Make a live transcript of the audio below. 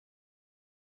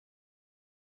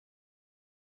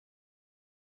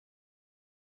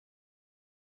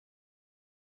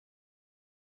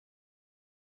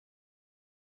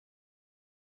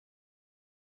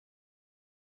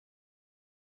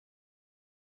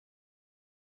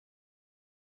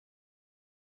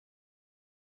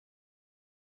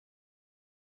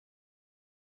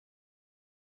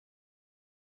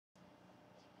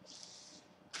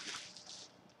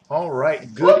All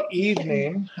right. Good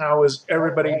evening. How is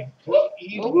everybody? Good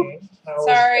evening. How is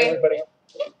Sorry. everybody?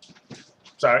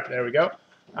 Sorry. There we go.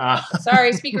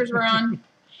 Sorry, speakers were on.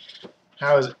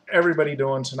 How is everybody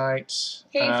doing tonight?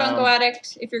 Hey, Funko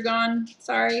Addict, if you're gone.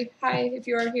 Sorry. Hi, if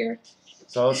you are here.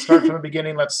 So let's start from the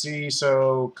beginning. Let's see.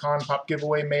 So Con Pop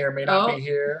giveaway may or may not be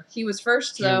here. He was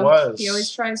first, though. He was. He always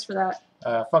tries for that.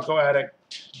 Funko Addict,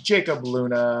 Jacob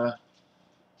Luna,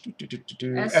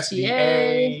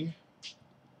 SDA.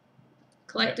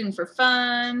 Collecting for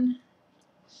fun.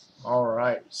 All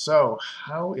right. So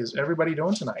how is everybody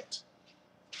doing tonight?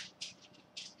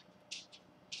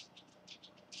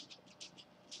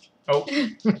 Oh.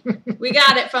 We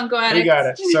got it, Funko Addict. We got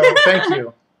it. So thank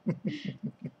you.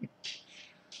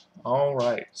 All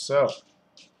right. So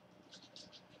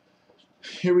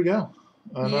here we go.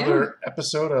 Another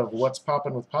episode of What's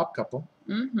Poppin' with Pop Couple.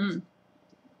 Mm-hmm.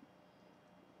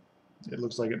 It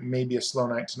looks like it may be a slow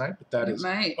night tonight, but that is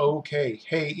might. okay.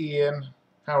 Hey, Ian.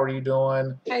 How are you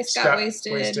doing? Hi, Scott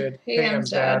Wasted. Hey,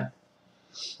 Dad.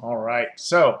 All right.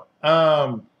 So,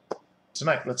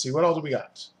 tonight, let's see. What else do we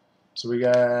got? So we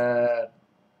got...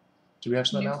 Do we have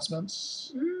some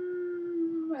announcements?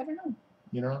 I don't know.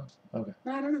 You know? Okay.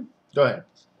 I don't know. Go ahead.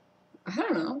 I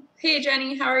don't know. Hey,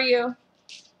 Jenny. How are you?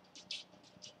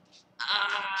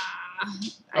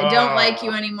 I don't like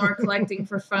you anymore collecting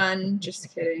for fun.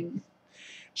 Just kidding.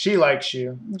 She likes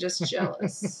you. I'm just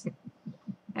jealous.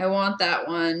 I want that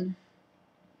one.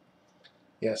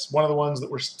 Yes, one of the ones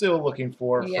that we're still looking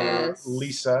for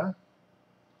Lisa.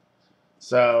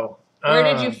 So, where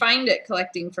did you find it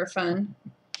collecting for fun?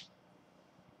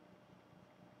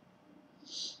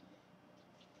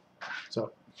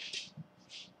 So,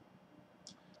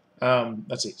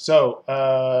 let's see. So,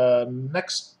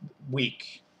 next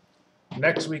week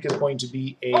is going to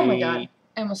be a... Oh my God,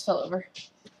 I almost fell over.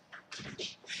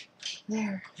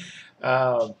 There.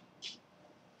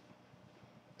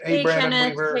 Hey, Brandon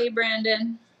Kenneth. Weaver. Hey,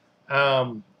 Brandon.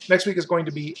 Next week is going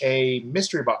to be a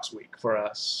mystery box week for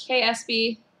us. Hey,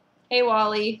 SB. Hey,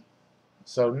 Wally.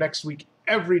 So next week,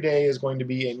 every day is going to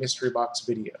be a mystery box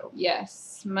video.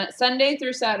 Yes. Sunday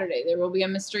through Saturday, there will be a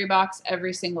mystery box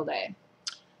every single day.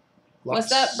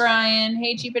 What's up, Brian?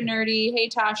 Hey, Cheap and Nerdy. Hey,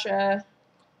 Tasha.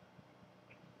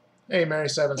 Hey,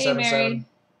 Mary777. Hey, Mary.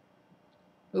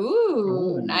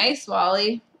 Ooh, nice,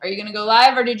 Wally. Are you going to go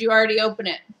live, or did you already open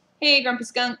it? Hey, Grumpy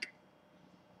Skunk.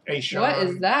 Hey, Sean. What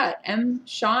is that?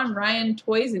 Sean Ryan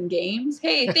Toys and Games?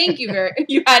 Hey, thank you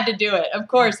you had to do it. Of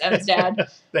course, M's dad.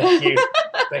 Thank you.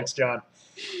 Thanks, John.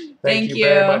 Thank you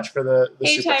very much for the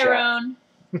hey, super Tyrone.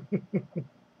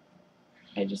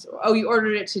 Oh, you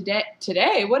ordered it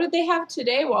today? What did they have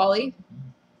today, Wally?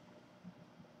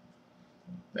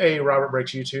 Hey, Robert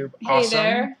Breaks YouTube. Hey awesome.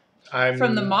 There. I'm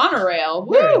from the monorail.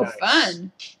 Woo, nice.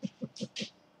 Fun.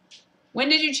 When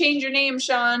did you change your name,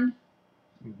 Sean?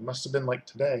 Must have been like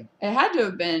today. It had to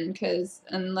have been, because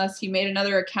unless he made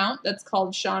another account that's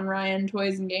called Sean Ryan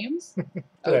Toys and Games.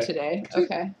 Today.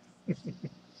 Okay.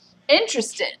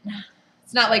 Interesting.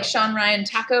 It's not like Sean Ryan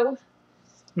Taco.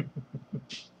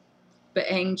 But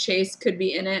Hang Chase could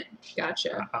be in it.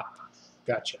 Gotcha.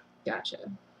 Gotcha.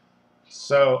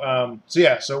 So,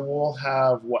 so we'll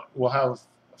have what? We'll have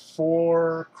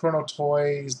 4 Chrono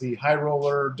Toys, the High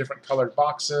Roller, different colored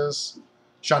boxes.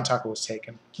 Sean Taco was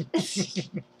taken.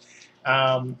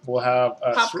 We'll have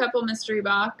a Pop Couple mystery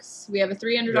box. We have a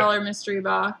 $300 mystery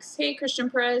box. Hey,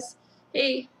 Christian Perez.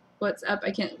 Hey, what's up?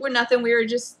 We're nothing. We were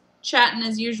just chatting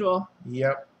as usual.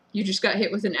 Yep. You just got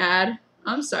hit with an ad.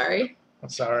 I'm sorry. I'm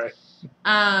sorry.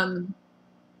 And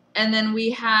then we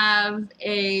have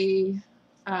a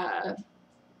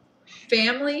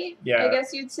family, I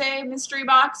guess you'd say, mystery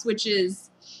box, which is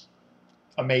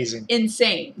amazing.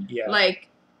 Insane. Yeah. Like,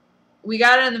 we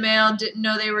got it in the mail, didn't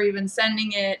know they were even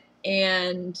sending it,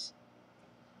 and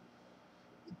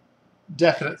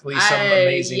definitely some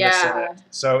amazingness in it.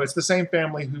 So it's the same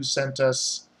family who sent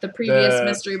us the previous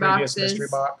mystery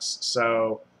box.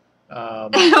 So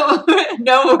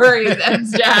no worries,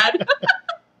 M's dad.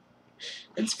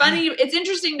 It's funny. It's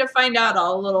interesting to find out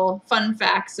all the little fun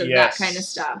facts of that kind of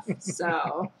stuff.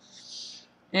 So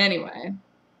anyway.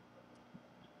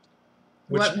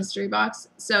 What mystery box?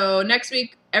 So next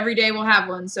week, every day we'll have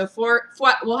one. So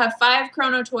we'll have 5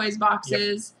 Chrono Toys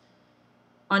boxes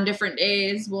on different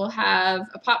days. We'll have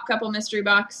a Pop Couple mystery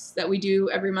box that we do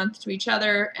every month to each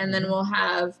other, and then we'll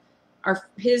have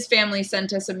his family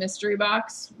sent us a mystery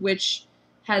box which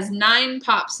has 9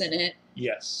 pops in it.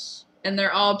 Yes. And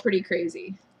they're all pretty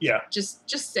crazy. Yeah.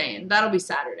 Just saying. That'll be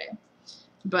Saturday.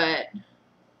 But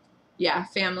yeah,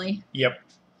 family. Yep.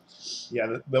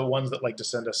 Yeah, the ones that like to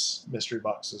send us mystery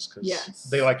boxes because Yes.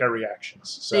 they like our reactions.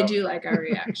 So, They do like our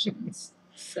reactions.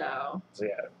 So yeah.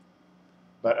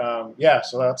 But yeah,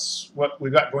 so that's what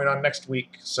we've got going on next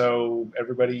week. So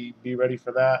everybody be ready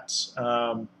for that.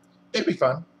 Should be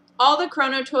fun. all the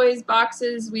Chrono Toys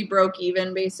boxes we broke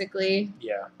even basically.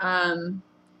 Yeah.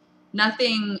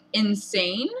 Nothing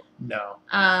insane. No.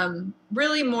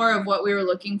 Really more of what we were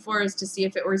looking for is to see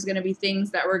if it was going to be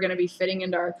things that were going to be fitting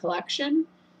into our collection.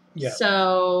 Yeah.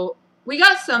 So we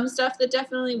got some stuff that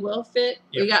definitely will fit.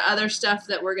 Yep. We got other stuff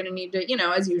that we're going to need to, you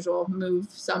know, as usual, move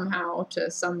somehow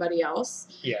to somebody else.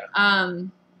 Yeah.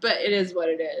 But it is what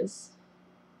it is.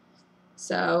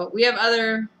 So we have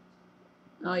other.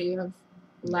 Oh, you have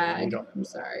lag. don't have I'm lag.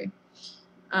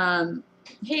 sorry.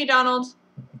 Hey, Donald.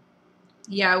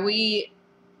 Yeah,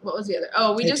 what was the other?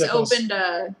 Oh, we Hey, just Tickles. opened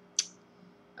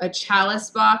a chalice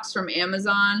box from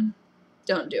Amazon.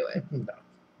 Don't do it. No.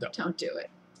 Don't do it.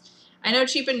 I know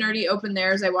Cheap and Nerdy opened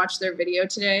theirs. I watched their video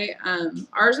today.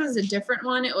 Ours was a different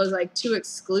one. It was like 2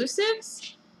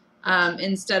 exclusives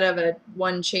instead of a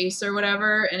 1 chase or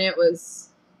whatever, and it was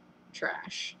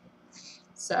trash.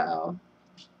 So,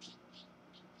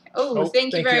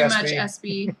 thank you very much,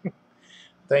 SB.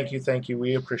 Thank you.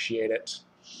 We appreciate it.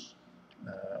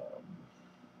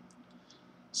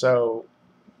 So,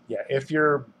 yeah, if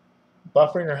you're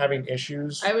buffering or having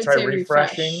issues, I would try say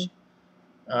refreshing.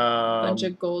 Bunch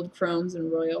of gold chromes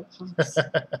and royal pops.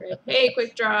 Great. Hey,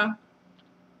 quick draw.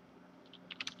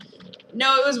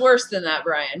 No, it was worse than that,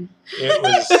 Brian. It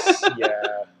was,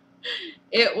 yeah.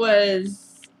 It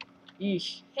was.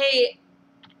 Eesh. Hey,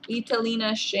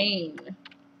 Italina Shane.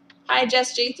 Hi,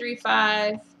 Jess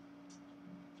J35.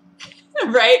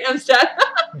 Right? I'm stuck.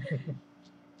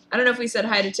 I don't know if we said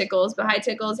hi to Tickles, but hi,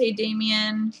 Tickles. Hey,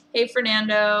 Damien. Hey,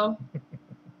 Fernando.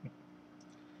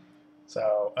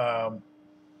 So,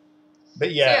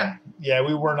 but yeah,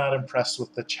 we were not impressed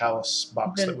with the chalice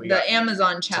box that we got. The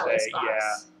Amazon chalice today. box.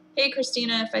 Yeah. Hey,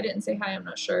 Christina. If I didn't say hi, I'm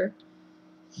not sure.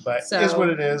 But it is what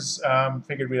it is.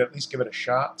 Figured we'd at least give it a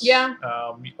shot. Yeah.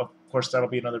 Of course, that'll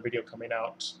be another video coming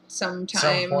out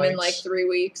sometime in like 3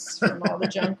 weeks from all the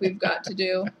junk we've got to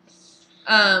do.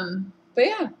 But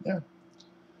yeah. Yeah.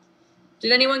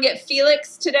 Did anyone get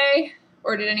Felix today?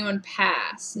 Or did anyone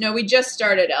pass? No, we just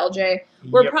started, LJ.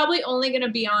 We're probably only going to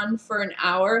be on for an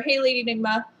hour. Hey, Lady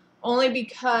Nigma. Only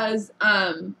because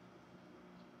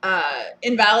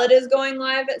Invalid is going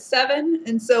live at 7.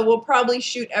 And so we'll probably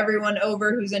shoot everyone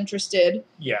over who's interested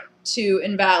to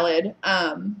Invalid.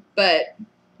 But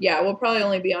yeah, we'll probably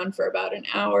only be on for about an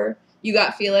hour. You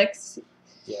got Felix?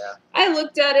 Yeah. I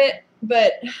looked at it,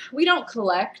 but we don't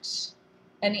collect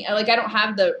any. Like, I don't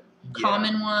have the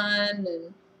common one.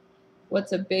 And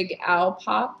what's a Big Owl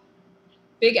pop?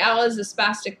 Big Owl is a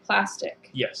spastic plastic.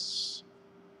 Yes.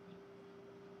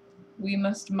 We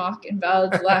must mock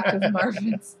Invalid's lack of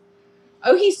Marvins.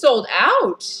 Oh, he sold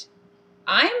out.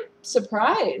 I'm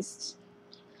surprised.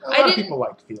 A lot of people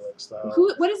like Felix, though.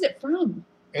 What is it from?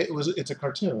 It's a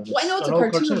cartoon. Well, I know it's a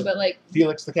cartoon, but like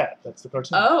Felix the cat. That's the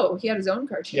cartoon. Oh, he had his own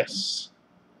cartoon. Yes.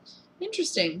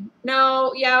 Interesting.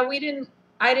 No, yeah,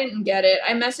 I didn't get it.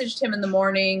 I messaged him in the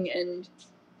morning and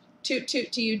toot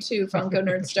to you too, Funko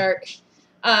Nerd Stark.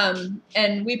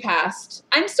 And we passed.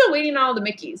 I'm still waiting on all the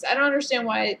Mickeys. I don't understand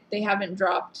why they haven't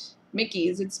dropped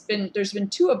Mickeys. There's been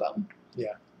 2 of them.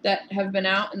 Yeah. That have been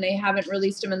out and they haven't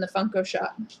released them in the Funko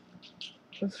shop.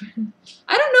 I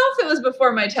don't know if it was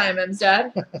before my time,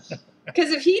 Dad.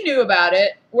 Because if he knew about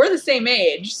it, we're the same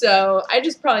age, so I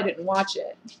just probably didn't watch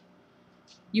it.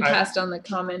 You passed on the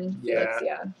common Felix,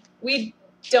 yeah. We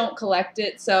don't collect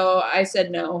it, so I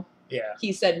said no. Yeah.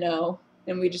 He said no,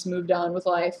 and we just moved on with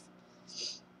life.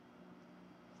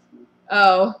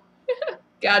 Oh,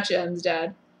 gotcha,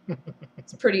 Dad.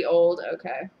 It's pretty old.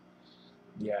 Okay.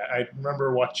 Yeah, I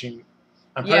remember watching.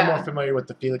 I'm probably more familiar with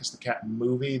the Felix the Cat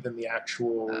movie than the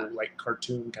actual like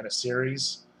cartoon kind of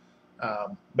series.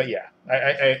 But yeah,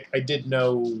 I did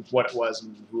know what it was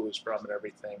and who it was from and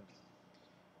everything.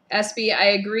 SB, I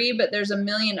agree, but there's a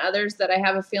million others that I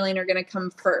have a feeling are going to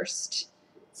come first.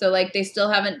 So, like, they still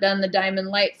haven't done the Diamond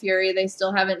Light Fury. They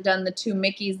still haven't done the 2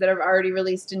 Mickeys that have already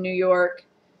released in New York.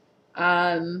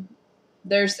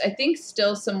 There's, I think,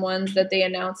 still some ones that they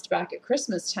announced back at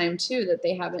Christmas time, too, that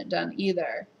they haven't done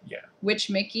either. Yeah. Which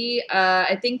Mickey?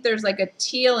 I think there's, like, a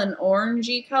teal and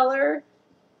orangey color.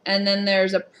 And then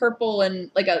there's a purple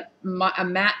and, like, a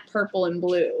matte purple and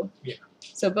blue. Yeah.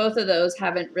 So both of those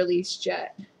haven't released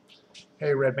yet.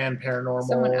 Hey, Redman Paranormal.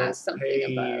 Someone asked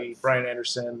something above. Brian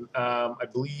Anderson. I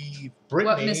believe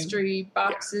Brittany. What mystery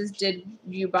boxes did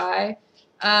you buy?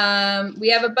 We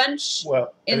have a bunch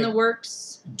in the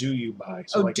works. Do you buy?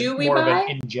 So do we buy?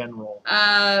 In general.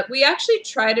 We actually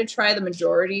try the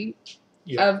majority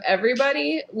of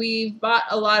everybody. We've bought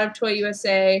a lot of Toy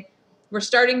USA. We're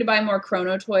starting to buy more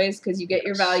Chrono toys because you get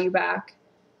your value back.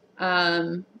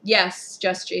 Yes,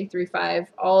 Just J35.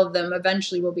 All of them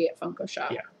eventually will be at Funko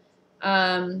Shop. Yeah.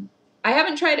 I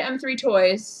haven't tried M3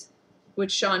 Toys,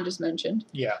 which Sean just mentioned.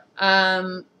 Yeah.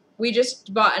 We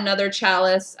just bought another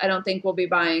Chalice. I don't think we'll be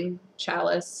buying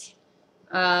Chalice.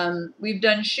 We've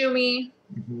done Shumi.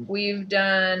 Mm-hmm. We've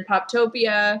done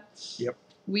Poptopia. Yep.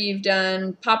 We've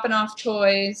done Poppin' Off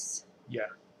Toys. Yeah.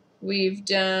 We've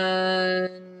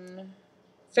done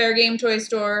Fair Game Toy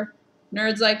Store,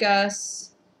 Nerds Like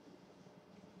Us,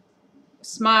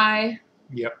 Smy.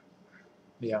 Yep.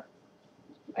 Yeah.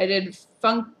 I did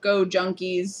Funko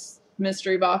Junkies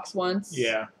mystery box once.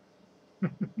 Yeah.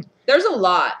 There's a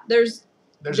lot. There's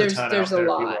a ton out there. A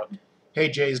lot. Hey,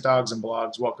 Jay's Dogs and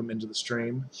Blogs, welcome into the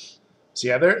stream. So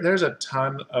yeah, there's a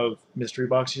ton of mystery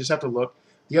boxes. You just have to look.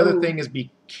 The other thing is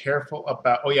be careful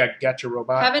about. Oh yeah, Gacha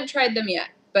Robot. Haven't tried them yet,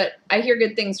 but I hear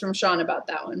good things from Sean about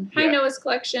that one. Hi, Noah's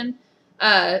Collection.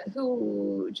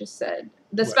 Who just said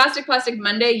the Spastic Plastic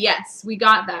Monday? Yes, we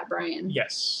got that, Brian.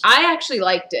 Yes. I actually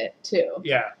liked it too.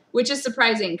 Yeah. Which is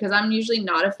surprising because I'm usually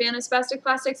not a fan of Spastic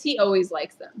Plastics. He always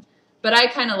likes them. But I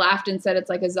kind of laughed and said it's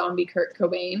like a zombie Kurt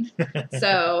Cobain.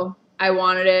 So I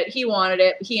wanted it. He wanted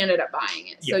it. He ended up buying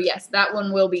it. So yes, that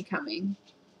one will be coming.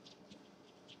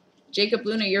 Jacob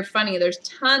Luna, you're funny. There's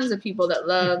tons of people that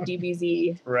love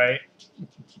DBZ. Right.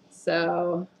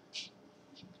 So.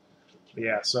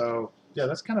 Yeah,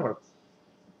 that's kind of a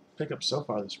pickup so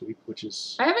far this week, which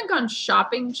is... I haven't gone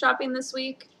shopping this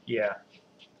week. Yeah.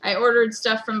 I ordered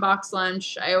stuff from Box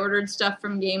Lunch. I ordered stuff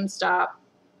from GameStop.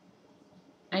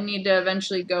 I need to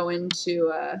eventually go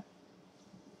into,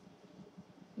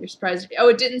 you're surprised. Oh,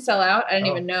 it didn't sell out? I didn't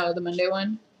even know, the Monday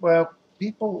one. Well,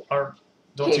 people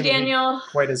don't seem Daniel. to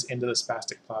be quite as into the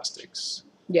Spastic Plastics.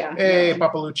 Yeah. Hey,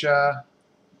 Papalucha.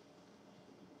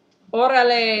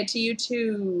 Orale, to you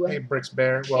too. Hey, Bricks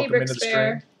Bear. Welcome into the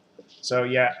stream. So,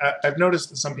 yeah, I've noticed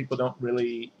that some people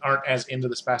aren't as into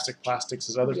the Spastic Plastics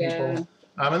as other people.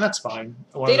 And that's fine.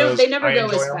 They never go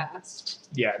as fast.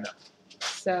 Yeah, no.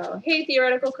 So, hey,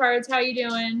 Theoretical Cards, how you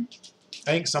doing?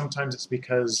 I think sometimes it's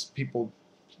because people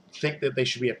think that they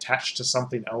should be attached to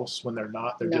something else when they're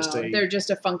not. They're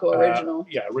just a Funko original.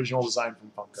 Yeah, original design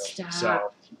from Funko. Stop.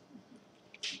 So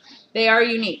they are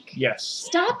unique. Yes.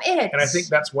 Stop it. And I think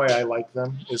that's why I like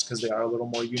them, is because they are a little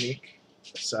more unique.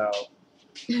 So.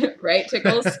 Right,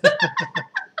 Tickles?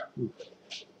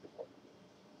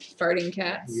 Farting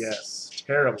cats. Yes,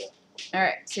 terrible. All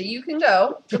right, so you can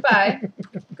go. Goodbye.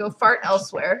 Go fart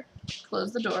elsewhere.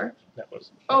 Close the door.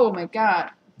 Oh my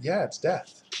God. Yeah, it's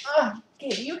death. Ugh,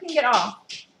 okay, you can get off.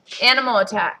 Animal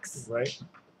attacks. Right.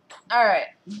 All right.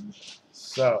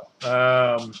 So,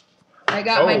 I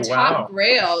got my top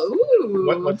grail.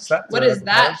 Ooh. What's that? What is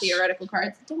that? Theoretical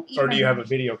Cards. Or do you have a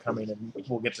video coming and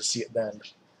we'll get to see it then?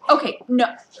 Okay,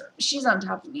 no. She's on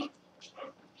top of me.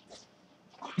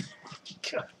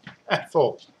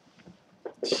 Full.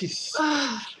 Jeez.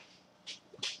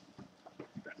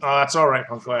 Oh, that's all right,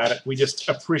 Funko Addict. We just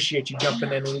appreciate you jumping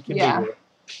in and we can be here.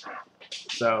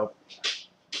 So.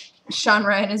 Sean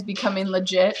Ryan is becoming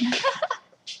legit.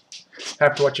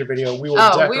 Have to watch your video. We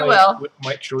will we will.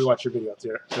 Make sure we watch your video,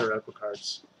 Theoretical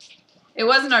Cards. It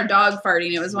wasn't our dog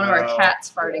farting. It was one of our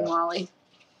cats farting, Wally.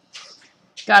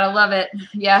 Gotta love it.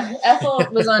 Yeah, Ethel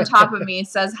was on top of me.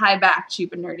 Says hi back,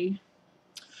 cheap and nerdy.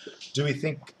 Do we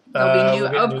think there'll be new?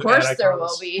 Of course there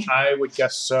will be. I would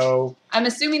guess so. I'm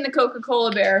assuming the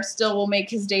Coca-Cola Bear still will make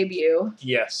his debut.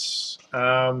 Yes.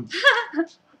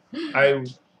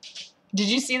 Did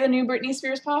you see the new Britney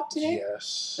Spears pop today?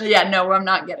 Yes. Yeah, no, I'm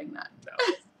not getting that.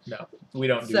 No, we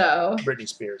don't do Britney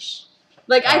Spears.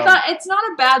 Like, I thought it's not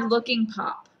a bad looking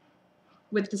pop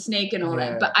with the snake and all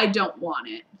that, but I don't want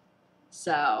it.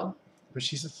 So. But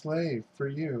she's a slave for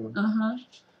you. Uh-huh.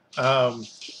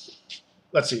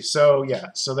 Let's see. So,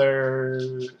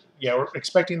 we're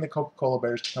expecting the Coca-Cola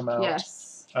Bears to come out.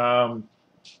 Yes.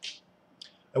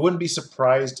 I wouldn't be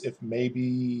surprised if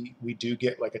maybe we do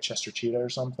get like a Chester Cheetah or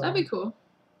something. That'd be cool.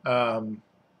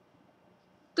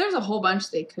 There's a whole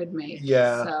bunch they could make.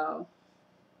 Yeah. So,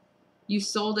 you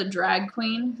sold a drag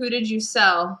queen. Who did you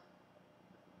sell?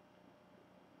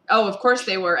 Oh, of course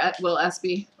they were at Will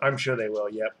Espy. I'm sure they will.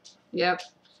 Yep. Yep.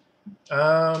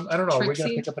 I don't know. Trixie? Are we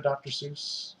gonna pick up a Dr.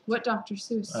 Seuss? What Dr.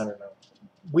 Seuss? I don't know.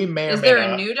 We may or may not. Is there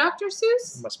a new Dr.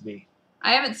 Seuss? It must be.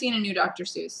 I haven't seen a new Dr.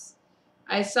 Seuss.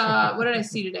 I saw, what did I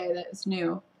see today that is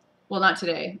new? Well, not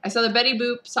today. I saw the Betty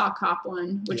Boop Sock Hop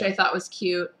one, which I thought was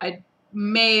cute. I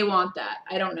may want that.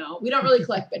 I don't know. We don't really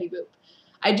collect Betty Boop.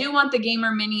 I do want the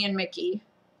Gamer Minnie and Mickey.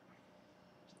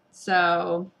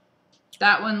 So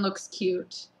that one looks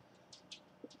cute.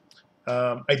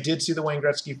 I did see the Wayne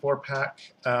Gretzky 4-pack.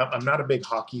 I'm not a big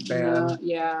hockey fan. No,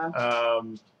 yeah.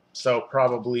 So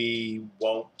probably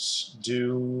won't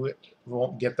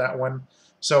get that one.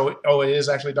 So, oh, it is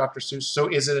actually Dr. Seuss. So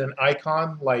is it an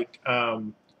icon like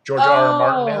George R.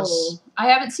 Martin is? I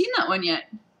haven't seen that one yet.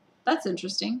 That's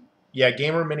interesting. Yeah,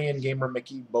 Gamer Minnie and Gamer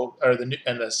Mickey both, and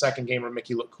the second Gamer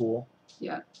Mickey look cool.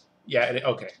 Yeah. Yeah.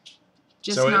 Okay.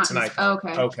 Just so not it's an icon.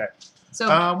 Okay. Okay. So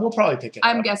we'll probably pick it.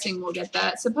 I'm guessing we'll get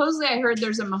that. Supposedly, I heard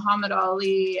there's a Muhammad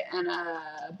Ali and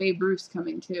a Babe Ruth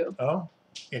coming too. Oh,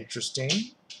 interesting.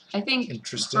 I think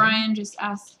Brian just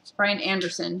asked, Brian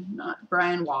Anderson, not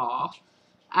Brian Waugh,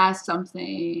 asked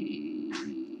something.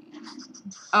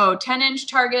 Oh, 10-inch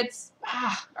targets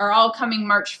are all coming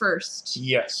March 1st.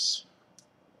 Yes.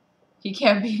 He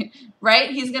can't be right.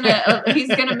 He's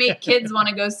gonna make kids want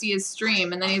to go see his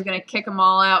stream, and then he's gonna kick them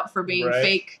all out for being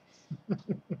fake.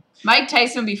 Mike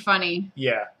Tyson would be funny.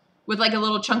 Yeah. With like a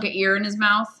little chunk of ear in his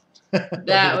mouth.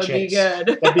 That would be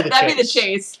good. That'd be the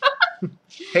chase.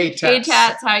 Hey Tats. Hey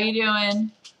Tats, how you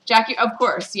doing? Jackie, of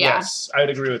course, yeah. Yes, I would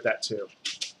agree with that too.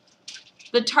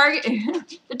 The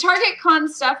Target Con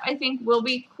stuff I think will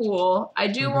be cool. I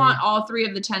do want all 3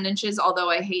 of the 10 inches, although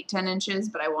I hate 10 inches,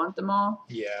 but I want them all.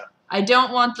 Yeah. I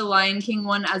don't want the Lion King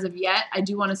one as of yet. I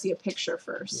do want to see a picture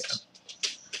first.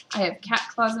 Yeah. I have cat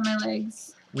claws in my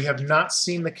legs. We have not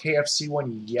seen the KFC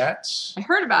one yet. I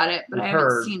heard about it, but I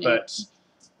haven't seen it.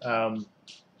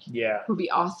 Yeah. It would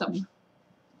be awesome.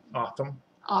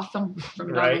 Awesome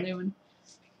from Donald Newman.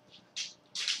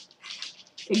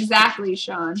 Exactly,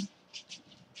 Sean.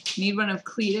 Need one of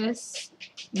Cletus.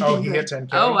 Oh, he hit 10K.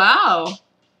 Oh, wow.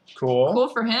 Cool. Cool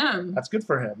for him. That's good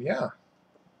for him, yeah.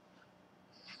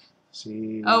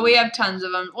 See. Oh, we have tons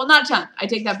of them. Well, not a ton. I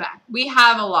take that back. We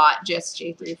have a lot, just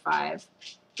J35.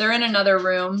 They're in another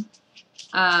room.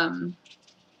 We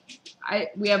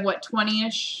have, what,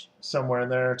 20-ish? Somewhere in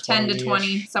there. 10 to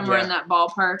 20, somewhere in that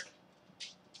ballpark.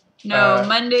 No,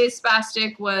 Monday's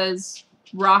Spastic was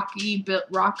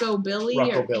Rocco Billy.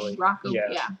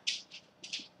 Yeah.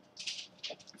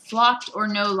 Flocked or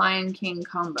no Lion King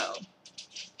combo.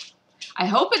 I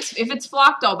hope if it's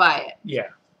flocked, I'll buy it. Yeah.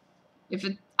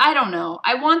 I don't know.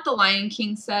 I want the Lion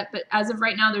King set, but as of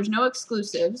right now, there's no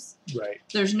exclusives. Right.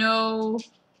 There's no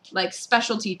like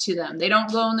specialty to them. They don't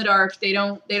glow in the dark. They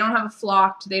don't have a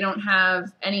flocked. They don't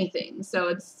have anything. So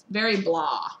it's very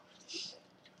blah.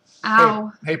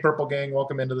 Ow. Hey Purple Gang,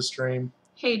 welcome into the stream.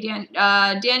 Hey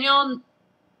Daniel,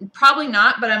 probably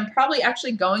not, but I'm probably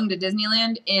actually going to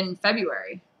Disneyland in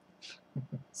February.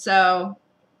 So,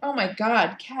 oh my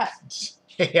God, cat.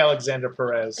 Hey Alexander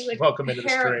Perez, welcome into the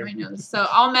stream. So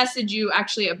I'll message you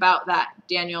actually about that,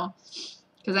 Daniel,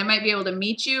 because I might be able to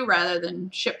meet you rather than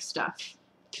ship stuff.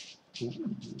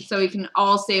 Ooh. So we can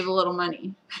all save a little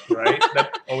money. Right?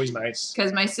 That's always nice.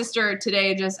 Because my sister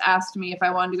today just asked me if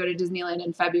I wanted to go to Disneyland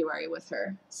in February with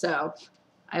her. So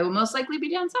I will most likely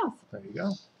be down south. There you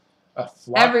go.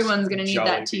 Everyone's going to need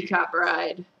that teacup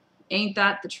ride. Ain't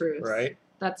that the truth? Right.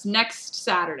 That's next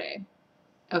Saturday.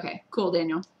 Okay, cool,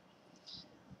 Daniel.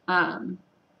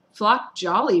 Flock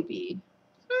Jollibee.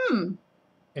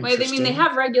 Wait, they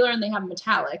have regular and they have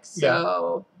metallic,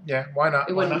 so yeah, why not?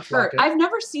 It wouldn't hurt. I've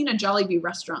never seen a Jollibee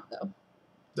restaurant though.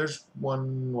 There's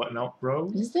one, in Elk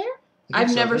Grove? Is there?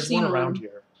 I've never seen one around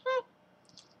here.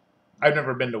 I've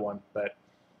never been to one, but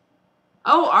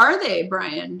oh, are they,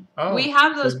 Brian? Oh, we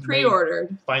have those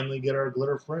pre-ordered. Finally, get our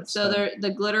glitter prints. So they're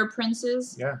the glitter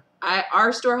princes. Yeah.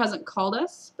 Our store hasn't called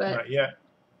us, but not yet.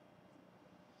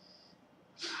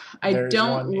 I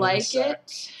don't like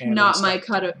it. Not my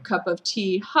cup of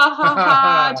tea. Ha ha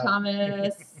ha,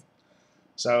 Thomas.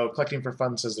 So Collecting for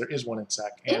Fun says there is one in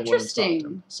Sac.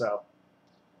 Interesting. So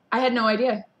I had no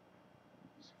idea.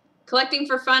 Collecting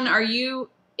for Fun, are you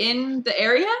in the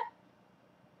area?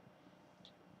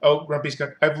 Oh, Grumpy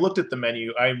Skunk. I've looked at the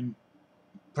menu. I'm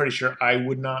pretty sure I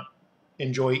would not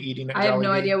enjoy eating at Jollibee. I have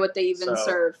no idea what they even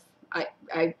serve.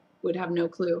 I would have no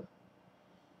clue.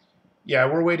 Yeah,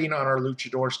 we're waiting on our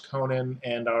Luchadors, Conan,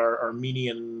 and our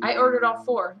Armenian. I ordered all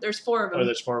 4. There's 4 of them. Oh,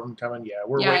 there's 4 of them coming? Yeah,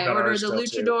 we're waiting on ours. I ordered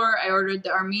the Luchador. I ordered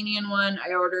the Armenian one.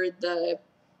 I ordered the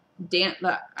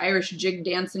Irish jig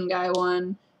dancing guy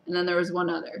one. And then there was one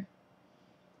other.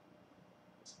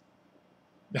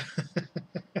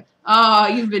 Oh,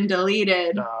 you've been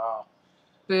deleted. Oh.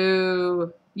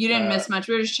 Boo. You didn't miss much.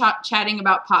 We were just chatting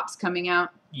about Pops coming out.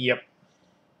 Yep.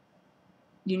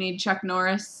 You need Chuck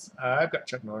Norris? I've got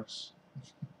Chuck Norris.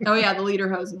 Oh, yeah, the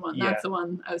Lederhosen one. That's the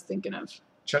one I was thinking of.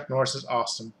 Chuck Norris is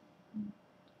awesome.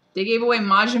 They gave away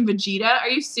Majin Vegeta. Are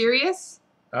you serious?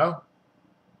 Oh.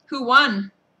 Who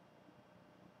won?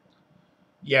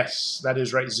 Yes, that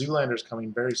is right. Zoolander's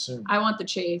coming very soon. I want the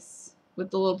chase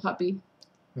with the little puppy.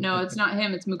 No, it's not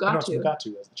him. It's Mugatu. No, it's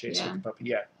Mugatu as the chase with the puppy.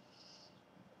 Yeah.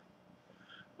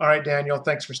 All right, Daniel.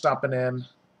 Thanks for stopping in.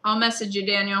 I'll message you,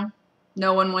 Daniel.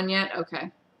 No one won yet?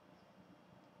 Okay.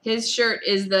 His shirt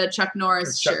is the Chuck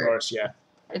Norris shirt. Chuck Norris, yeah.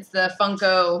 It's the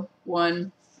Funko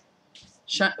one.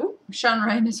 Sean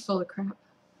Ryan is full of crap.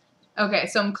 Okay,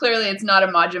 so clearly it's not a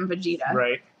Majin Vegeta.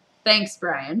 Right. Thanks,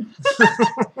 Brian.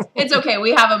 It's okay.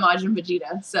 We have a Majin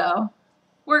Vegeta, so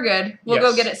we're good. We'll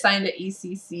go get it signed at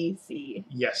ECCC.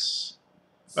 Yes.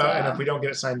 So. And if we don't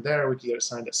get it signed there, we can get it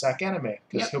signed at Sac Anime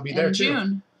because he'll be there in too.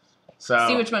 June. So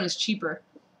see which one is cheaper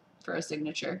for a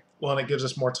signature. Well, and it gives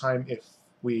us more time if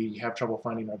we have trouble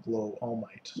finding our Glow All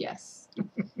Might. Yes.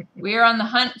 We are on the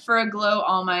hunt for a Glow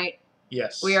All Might.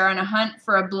 Yes. We are on a hunt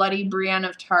for a bloody Brienne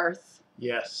of Tarth.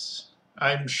 Yes.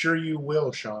 I'm sure you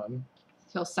will, Sean.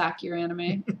 He'll sack your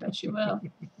anime. I bet you will.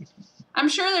 I'm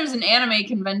sure there's an anime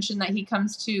convention that he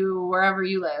comes to wherever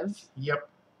you live. Yep.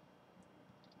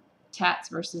 Tats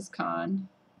versus Khan.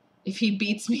 If he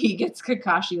beats me, he gets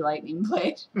Kakashi Lightning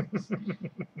Blade.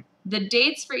 The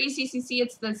dates for ECCC,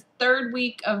 it's the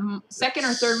second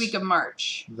or third week of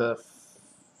March. Do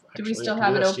we still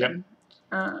have it open?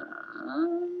 Yep.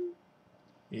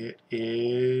 It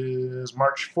is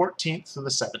March 14th to the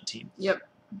 17th. Yep.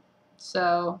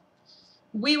 So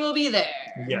we will be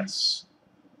there. Yes.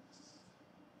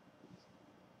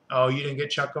 Oh, you didn't get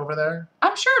Chuck over there?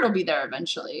 I'm sure it'll be there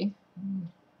eventually.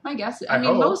 My guess. I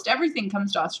mean, hope. Most everything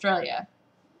comes to Australia.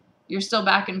 You're still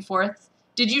back and forth.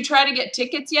 Did you try to get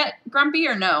tickets yet, Grumpy,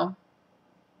 or no?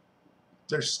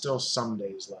 There's still some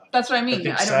days left. That's what I mean. I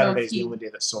think don't Saturday's know if the only day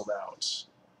that's sold out.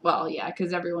 Well, yeah,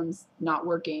 because everyone's not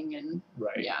working and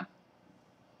yeah,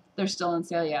 they're still on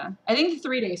sale. Yeah, I think the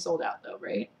 3 days sold out though,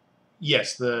 right?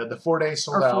 Yes, the 4 days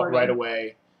sold out right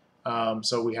away.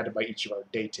 So we had to buy each of our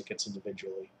day tickets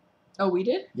individually. Oh, we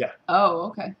did? Yeah. Oh,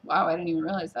 okay. Wow, I didn't even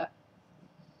realize that.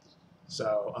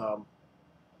 So,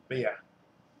 but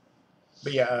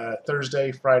yeah,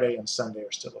 Thursday, Friday, and Sunday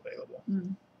are still available.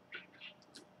 Mm.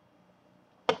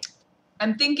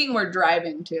 I'm thinking we're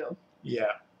driving too. Yeah.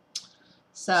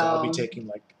 So I'll be taking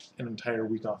like an entire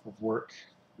week off of work.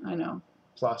 I know.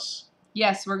 Plus.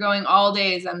 Yes, we're going all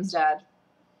days, Em's dad.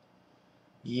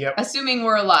 Yep. Assuming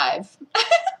we're alive.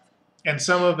 And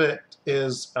some of it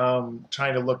is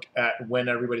trying to look at when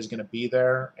everybody's going to be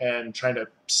there and trying to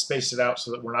space it out so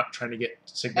that we're not trying to get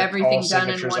everything done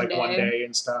in like day. 1 day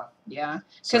and stuff. Yeah.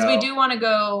 Because we do want to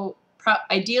go,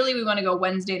 ideally we want to go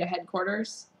Wednesday to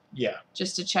headquarters. Yeah.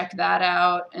 Just to check that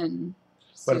out and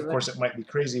but of course it might be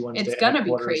crazy Wednesday. It's going to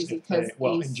be crazy because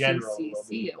in general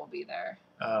it will be there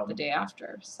the day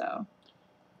after. So.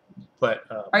 But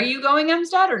are you going, Em's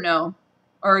dad, or no?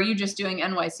 Or are you just doing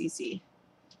NYCC?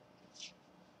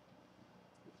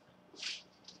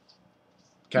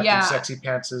 Captain Sexy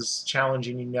Pants is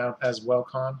challenging you now as well,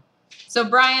 Con. So,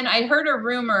 Brian, I heard a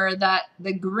rumor that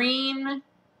the green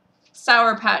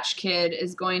Sour Patch Kid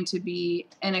is going to be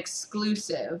an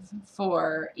exclusive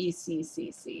for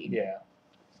ECCC. Yeah.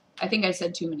 I think I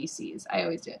said too many C's. I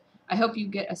always do. I hope you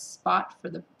get a spot for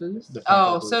the booth.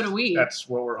 Booth. So do we. That's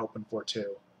what we're hoping for,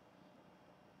 too.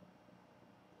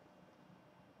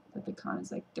 But the con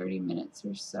is like 30 minutes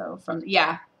or so from...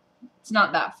 Yeah, it's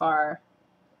not that far.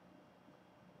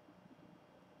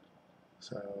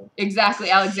 So exactly,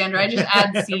 Alexander. I just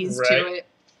add C's to it.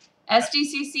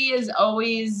 SDCC is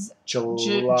always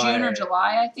June or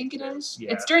July, I think it is.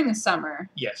 Yeah. It's during the summer.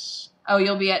 Yes. Oh,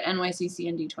 you'll be at NYCC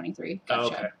and D23. Gotcha. Oh,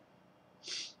 okay.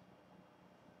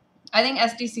 I think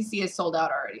SDCC is sold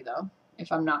out already, though,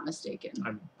 if I'm not mistaken.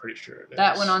 I'm pretty sure it is.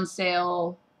 That went on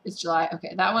sale. It's July.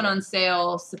 Okay, that went on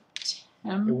sale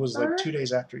September. It was like 2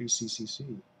 days after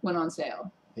ECCC. Went on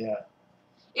sale. Yeah.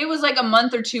 It was like a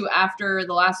month or two after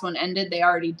the last one ended. They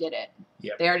already did it.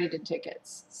 Yep. They already did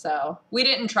tickets. So we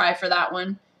didn't try for that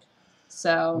one.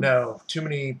 So no, too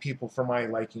many people for my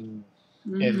liking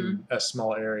in a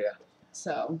small area.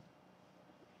 So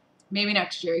maybe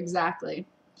next year, exactly.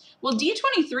 Well,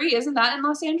 D23, isn't that in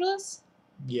Los Angeles?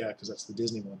 Yeah, because that's the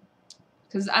Disney one.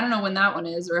 Because I don't know when that one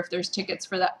is or if there's tickets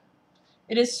for that.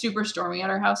 It is super stormy at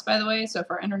our house, by the way. So if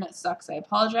our internet sucks, I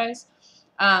apologize.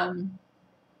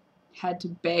 Had to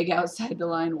beg outside the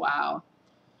line. Wow.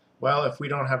 Well, if we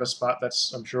don't have a spot,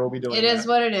 I'm sure we'll be doing it. It is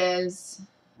what it is.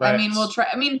 But I mean, we'll try.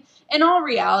 I mean, in all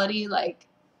reality, like,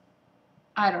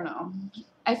 I don't know.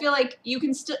 I feel like you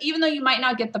can still, even though you might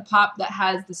not get the pop that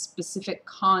has the specific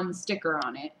con sticker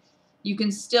on it, you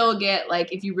can still get,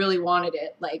 like, if you really wanted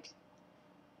it, like,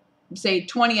 say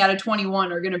 20 out of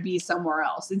 21 are going to be somewhere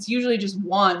else. It's usually just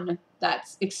one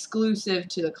that's exclusive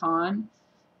to the con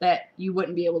that you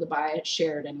wouldn't be able to buy it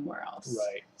shared anywhere else.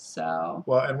 Right. So.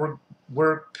 Well, and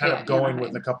we're kind of going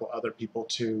with a couple other people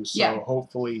too. So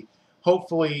hopefully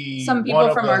some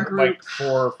people from our group, like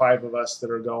 4 or 5 of us that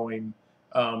are going,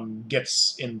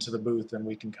 gets into the booth, and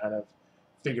we can kind of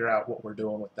figure out what we're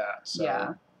doing with that. So,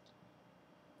 yeah.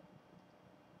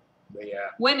 But yeah.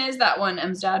 When is that one,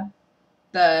 Emsdad?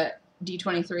 The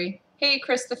D23. Hey,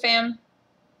 Chris the fam.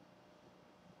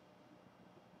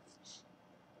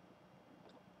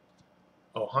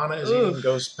 Ohana is eating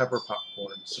ghost pepper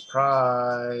popcorn.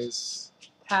 Surprise.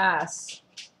 Pass.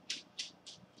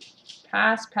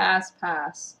 Pass, pass,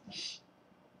 pass.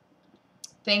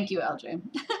 Thank you, LJ.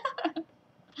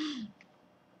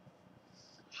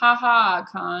 Haha,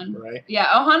 Con. Right. Yeah,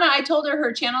 Ohana, I told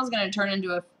her channel is going to turn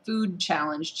into a food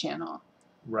challenge channel.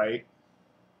 Right.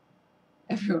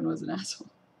 Everyone was an asshole.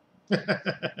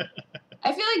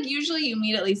 I feel like usually you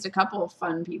meet at least a couple of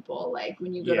fun people, like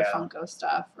when you go to Funko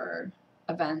stuff or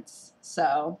events.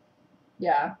 So,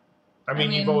 yeah. I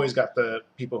mean, you've always got the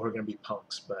people who are going to be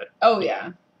punks, but... Oh, yeah.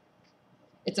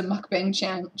 It's a mukbang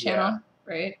channel,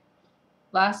 right?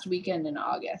 Last weekend in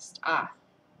August. Ah,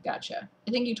 gotcha.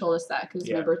 I think you told us that because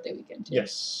it's my birthday weekend, too.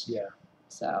 Yes, yeah.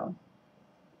 So...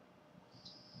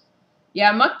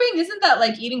 Yeah, mukbang, isn't that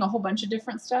like eating a whole bunch of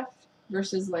different stuff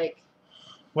versus like...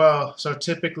 Well, so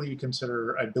typically you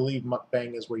consider, I believe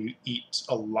mukbang is where you eat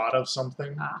a lot of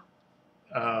something.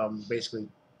 Basically,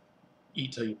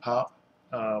 eat till you pop.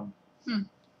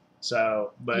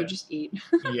 So, but... You just eat.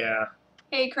 Yeah.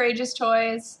 Hey, Courageous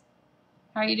Toys.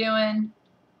 How you doing?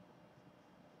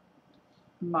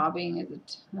 Mobbing is a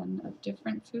ton of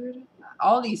different food.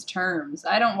 All these terms.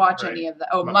 I don't watch any of the...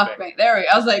 Oh, mukbang. There we go.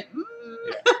 I was like...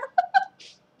 Yeah.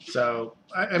 So,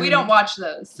 I mean, we don't watch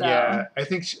those. So. Yeah, I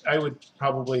think I would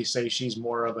probably say she's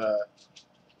more of a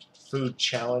food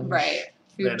challenge. Right.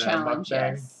 Food challenge,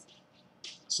 yes.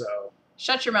 So.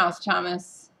 Shut your mouth,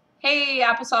 Thomas. Hey,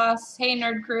 Applesauce. Hey,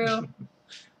 Nerd Crew.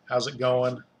 How's it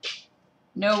going?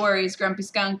 No worries, Grumpy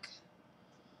Skunk.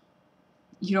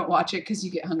 You don't watch it because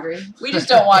you get hungry. We just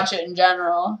don't watch it in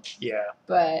general. Yeah.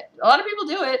 But a lot of people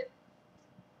do it.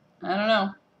 I don't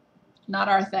know. Not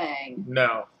our thing.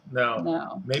 No.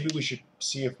 Maybe we should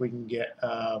see if we can get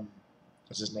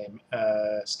what's his name?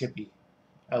 Skippy,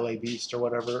 LA Beast or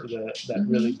whatever. That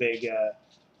really big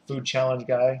food challenge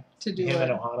guy. To do him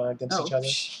and Ohana against each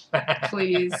other.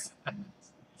 Please.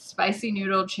 Spicy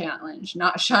noodle challenge,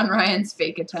 not Sean Ryan's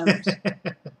fake attempt.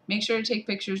 Make sure to take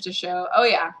pictures to show. Oh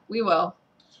yeah, we will.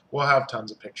 We'll have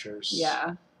tons of pictures.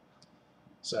 Yeah.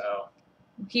 So.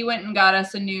 He went and got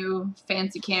us a new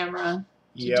fancy camera.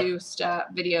 To do stuff,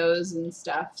 videos and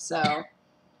stuff. So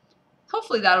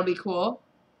hopefully that'll be cool.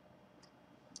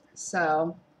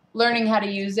 So learning how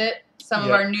to use it. Some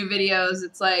of our new videos,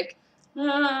 it's like,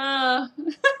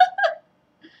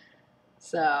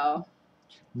 So.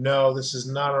 No, this is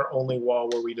not our only wall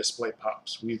where we display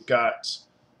pops. We've got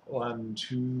 1,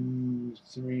 2,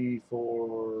 3,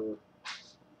 4,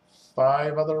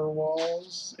 5 other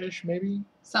walls-ish, maybe?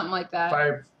 Something like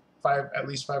that. At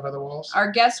least 5 other walls.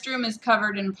 Our guest room is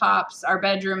covered in pops. Our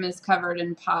bedroom is covered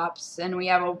in pops. And we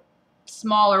have a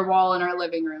smaller wall in our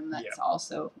living room that's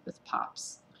also with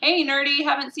pops. Hey, Nerdy.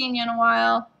 Haven't seen you in a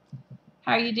while.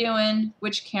 How you doing?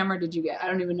 Which camera did you get? I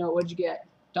don't even know. What'd you get?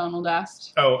 Donald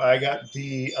asked. Oh, I got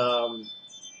the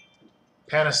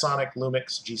Panasonic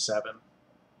Lumix G7.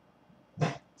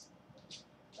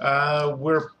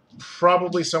 We're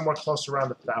probably somewhere close around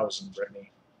 1,000,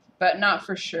 Brittany. But not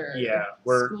for sure. Yeah.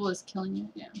 School is killing it,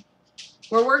 yeah.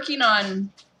 We're working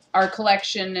on our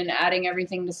collection and adding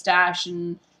everything to Stash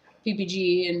and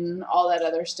PPG and all that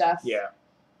other stuff. Yeah.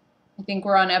 I think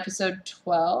we're on episode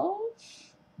 12?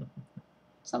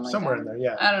 Somewhere in there,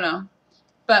 yeah. I don't know.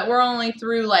 But we're only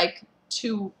through like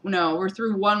we're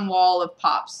through 1 wall of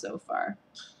pops so far.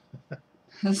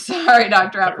 Sorry,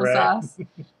 Dr. Applesauce.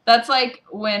 Right. That's like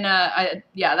when,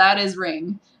 that is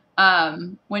Ring.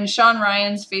 When Sean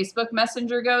Ryan's Facebook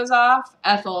Messenger goes off,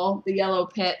 Ethel, the yellow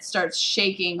pit, starts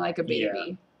shaking like a baby.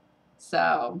 Yeah.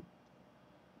 So.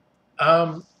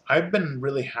 I've been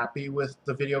really happy with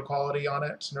the video quality on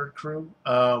it, Nerd Crew.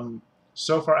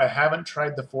 So far, I haven't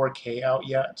tried the 4K out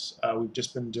yet. We've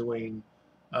just been doing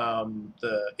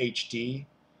the HD.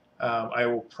 I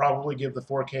will probably give the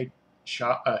 4K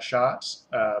shots,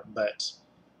 but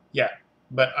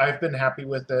I've been happy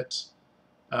with it.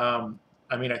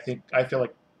 I mean, I feel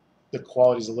like the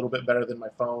quality is a little bit better than my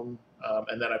phone,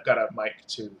 and then I've got a mic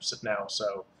to sit now,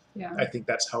 so I think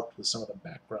that's helped with some of the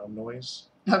background noise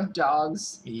of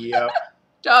dogs. Yep.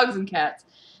 Dogs and cats.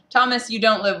 Thomas, you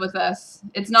don't live with us.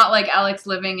 It's not like Alex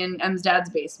living in M's dad's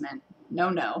basement. No,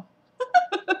 no.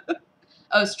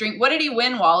 Oh, string. What did he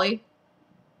win, Wally?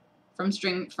 From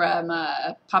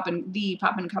Poppin'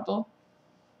 Couple?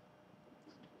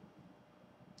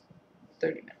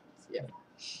 30 minutes, yeah.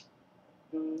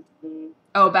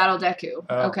 Oh, Battle Deku.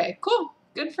 Okay, cool.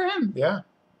 Good for him. Yeah.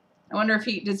 I wonder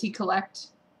if does he collect?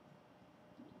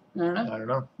 I don't know. I don't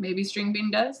know. Maybe String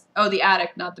Bean does? Oh, the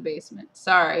attic, not the basement.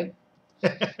 Sorry.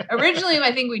 Originally,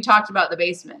 I think we talked about the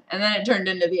basement, and then it turned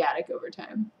into the attic over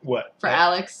time. What? For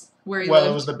Alex, where he lived?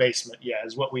 lived. It was the basement, yeah,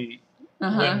 is what we...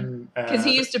 Because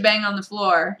he used to bang on the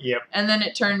floor. Yep. And then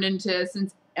it turned into,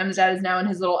 since M's dad is now in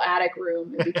his little attic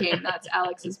room, it became that's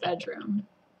Alex's bedroom.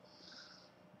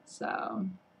 So...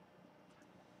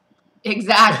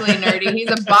 Exactly, nerdy. He's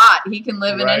a bot. He can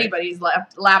live in anybody's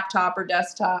laptop or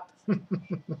desktop.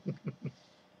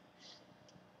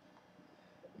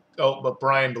 Oh, but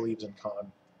Brian believes in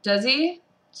Khan. Does he?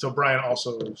 So Brian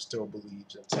also still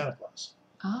believes in Santa Claus.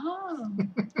 Oh.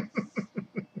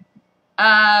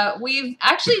 We've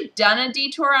actually done a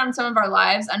detour on some of our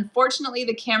lives. Unfortunately,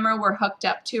 the camera we're hooked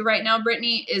up to right now,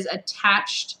 Brittany, is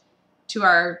attached to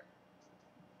our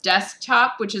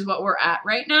desktop, which is what we're at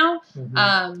right now.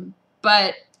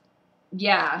 But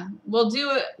yeah, we'll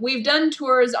do it. We've done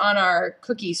tours on our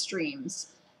cookie streams.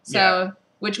 So,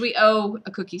 which we owe a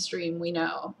cookie stream, we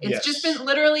know. It's just been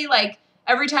literally like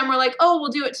every time we're like, oh, we'll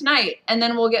do it tonight. And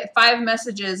then we'll get 5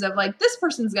 messages of like, this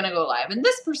person's going to go live and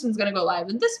this person's going to go live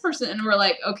and this person. And we're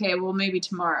like, okay, well, maybe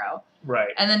tomorrow.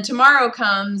 Right. And then tomorrow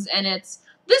comes and it's,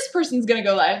 this person's going to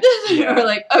go live. We're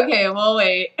like, okay, we'll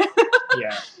wait.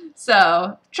 Yeah.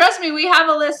 So, trust me, we have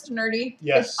a list, nerdy.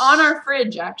 Yes. It's on our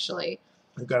fridge, actually.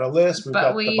 We've got a list. We've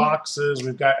got the boxes.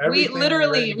 We've got everything.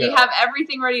 We have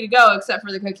everything ready to go except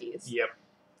for the cookies.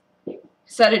 Yep.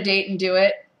 Set a date and do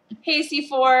it. Hey,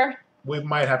 C4. We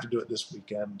might have to do it this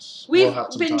weekend. We've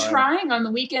been trying on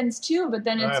the weekends, too, but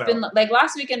then it's been, like,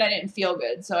 last weekend I didn't feel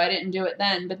good, so I didn't do it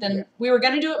then. But then we were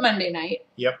going to do it Monday night.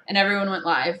 Yep. And everyone went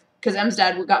live. Because M's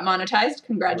dad got monetized.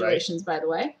 Congratulations, by the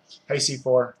way. Hey,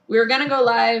 C4. We were going to go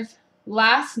live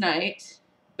last night,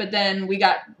 but then we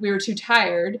were too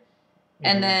tired.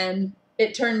 And then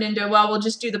it turned into, well, we'll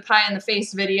just do the pie in the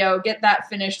face video, get that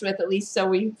finished with at least so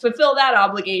we fulfill that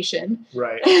obligation.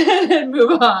 Right. And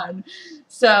move on.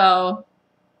 So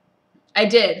I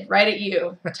did, right at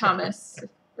you, Thomas.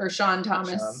 Or Sean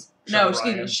Thomas.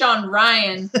 Sean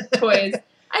Ryan Toys.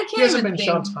 I can't even think. He hasn't been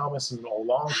Sean Thomas in a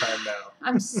long time now.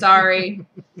 I'm sorry.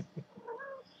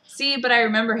 See, but I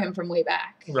remember him from way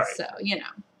back. Right. So, you know.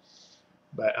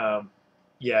 But,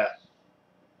 yeah.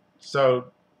 So.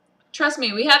 Trust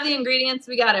me, we have the ingredients.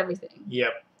 We got everything.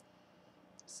 Yep.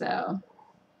 So,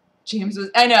 James was,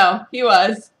 I know, he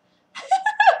was.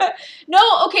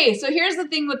 No, okay, so here's the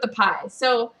thing with the pie.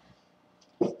 So,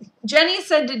 Jenny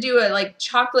said to do a, like,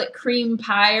 chocolate cream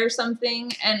pie or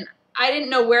something, and I didn't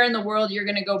know where in the world you're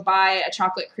going to go buy a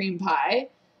chocolate cream pie.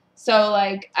 So,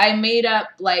 like, I made up,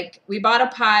 like, we bought a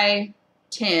pie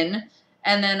tin,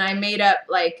 and then I made up,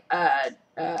 like, a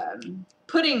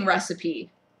pudding recipe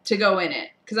to go in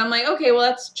it. Because I'm like, okay, well,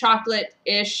 that's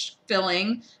chocolate-ish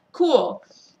filling. Cool.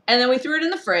 And then we threw it in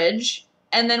the fridge,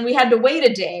 and then we had to wait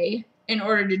a day in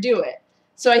order to do it.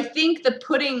 So I think the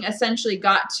pudding essentially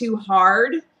got too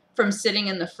hard from sitting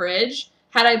in the fridge.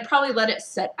 Had I probably let it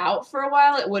set out for a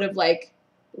while, it would have, like,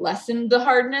 lessened the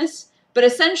hardness. But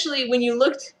essentially, when you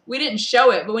looked, we didn't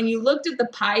show it, but when you looked at the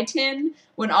pie tin,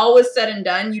 when all was said and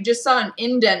done, you just saw an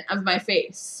indent of my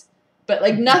face. But,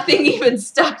 like, nothing even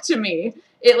stuck to me.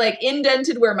 It, like,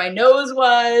 indented where my nose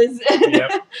was.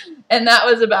 Yep. And that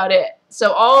was about it.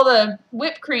 So all the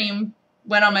whipped cream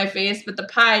went on my face, but the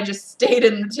pie just stayed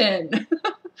in the tin.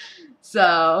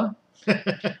 So...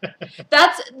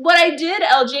 That's what I did,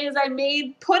 LJ, is I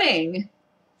made pudding.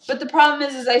 But the problem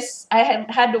is I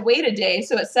had to wait a day,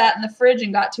 so it sat in the fridge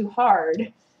and got too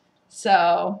hard.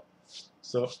 So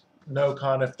no,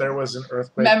 Con, if there was an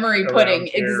earthquake memory pudding,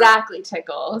 here, exactly,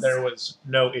 Tickles. There was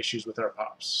no issues with our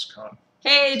pops, Con.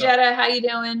 Hey, Jetta, how you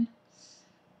doing?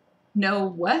 No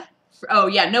what? Oh,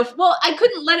 yeah, no. Well, I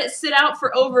couldn't let it sit out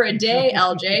for over a day,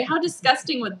 LJ. How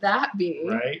disgusting would that be?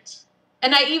 Right.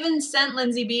 And I even sent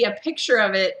Lindsay B a picture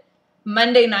of it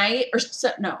Monday night, or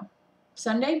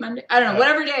Sunday, Monday? I don't know,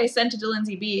 whatever day I sent it to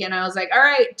Lindsay B, and I was like, all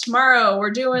right, tomorrow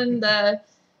we're doing the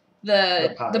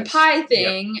pie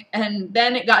thing, yep. And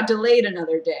then it got delayed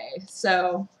another day.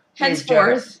 So,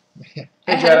 henceforth, hey,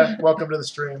 Jetta, welcome to the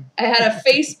stream. I had a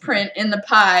face print in the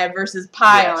pie versus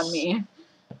pie on me.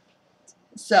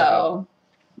 So,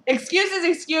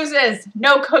 excuses.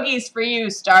 No cookies for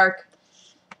you, Stark.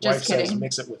 Just Wife kidding. Says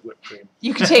mix it with whipped cream.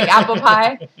 You could take apple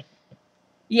pie.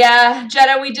 Yeah,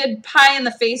 Jetta, we did pie in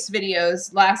the face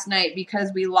videos last night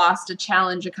because we lost a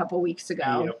challenge a couple weeks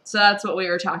ago. Yep. So that's what we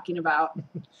were talking about.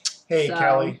 Hey,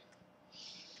 Kelly.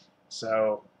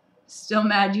 So. Still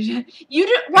mad you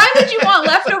why would you want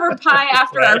leftover pie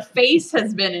after Right. our face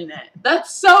has been in it?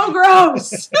 That's so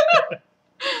gross.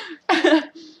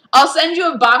 I'll send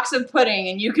you a box of pudding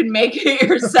and you can make it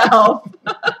yourself.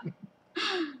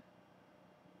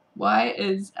 Why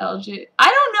is LG?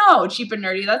 I don't know, Cheap and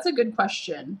Nerdy. That's a good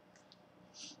question.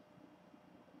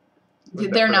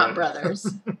 They're not brothers.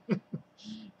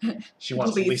 She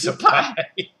wants Lisa pie.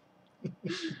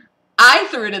 I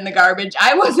threw it in the garbage.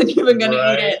 I wasn't even going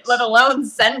to eat it, let alone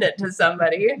send it to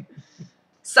somebody.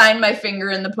 Sign my finger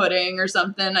in the pudding or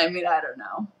something. I mean, I don't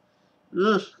know.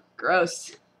 Ugh,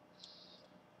 gross.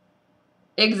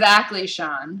 Exactly,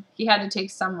 Sean. He had to take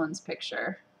someone's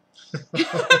picture.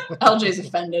 LJ's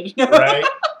offended. Right?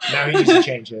 Now he needs to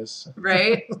change his.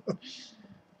 Right?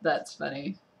 That's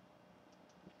funny.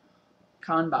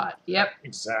 Conbot. Yep.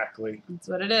 Exactly. That's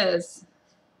what it is.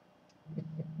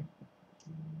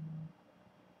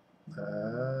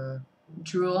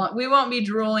 Drool. We won't be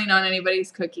drooling on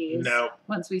anybody's cookies. No.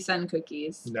 Once we send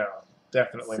cookies. No,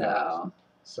 definitely not.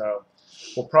 So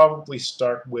we'll probably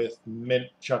start with mint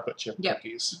chocolate chip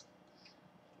cookies.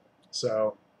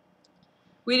 So.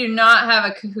 We do not have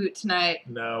a Kahoot tonight.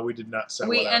 No, we did not set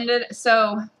We one ended.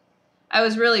 So I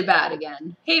was really bad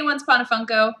again. Hey, Once Upon a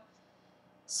Funko.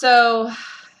 So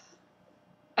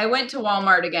I went to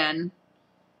Walmart again,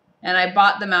 and I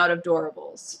bought them out of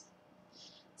Doorables.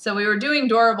 So we were doing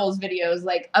Doorables videos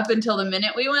like up until the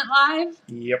minute we went live.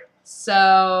 Yep.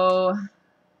 So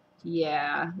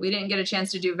yeah, we didn't get a chance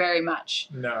to do very much.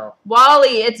 No.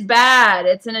 Wally, it's bad.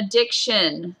 It's an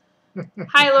addiction.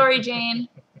 Hi, Lori Jane.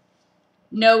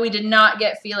 No, we did not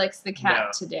get Felix the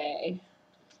cat today.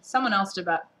 Someone else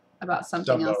about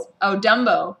something else. Oh,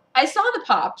 Dumbo. I saw the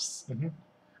pops. Mm-hmm.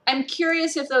 I'm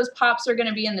curious if those pops are going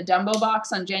to be in the Dumbo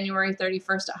box on January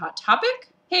 31st at Hot Topic.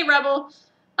 Hey, Rebel.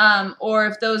 Or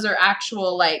if those are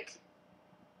actual, like,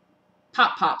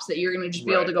 pops that you're going to just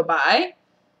be able to go buy.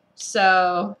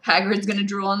 So, Hagrid's going to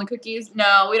drool on the cookies?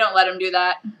 No, we don't let him do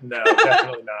that. No,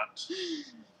 definitely not.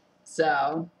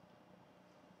 So,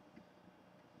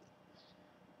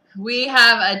 we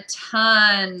have a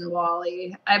ton,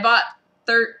 Wally. I bought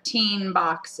 13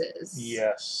 boxes.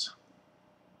 Yes.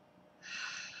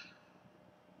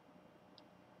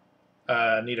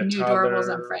 Need a new toddler.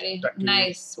 Doorables on Friday.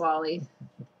 Nice, Wally.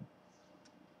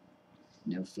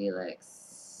 No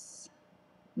Felix.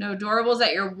 No Doorables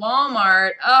at your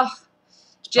Walmart. Oh,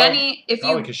 Jenny,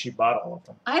 probably because she bought all of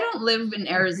them. I don't live in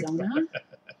Arizona.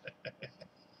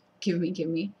 Give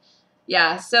me.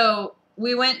 Yeah, so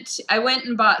I went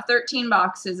and bought 13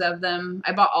 boxes of them.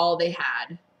 I bought all they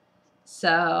had.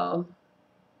 So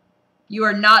you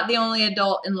are not the only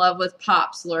adult in love with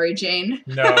Pops, Lori Jane.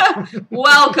 No.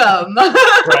 Welcome.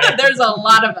 Right. There's a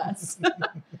lot of us.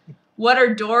 What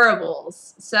are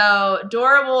Doorables? So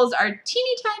Doorables are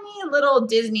teeny tiny little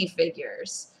Disney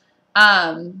figures.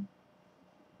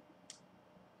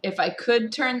 If I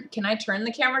could can I turn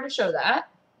the camera to show that?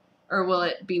 Or will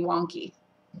it be wonky?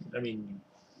 I mean,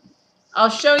 I'll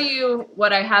show you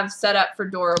what I have set up for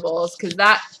Doorables, because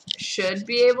that should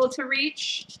be able to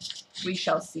reach. We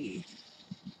shall see.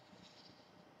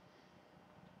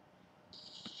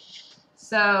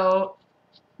 So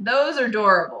those are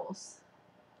Doorables.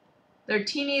 They're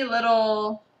teeny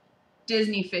little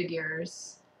Disney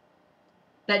figures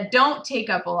that don't take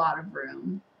up a lot of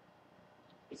room.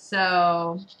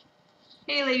 So,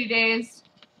 hey, Lady Days.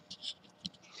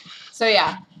 So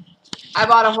yeah, I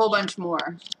bought a whole bunch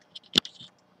more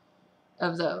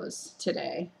of those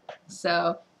today.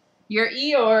 So your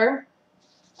Eeyore,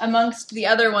 amongst the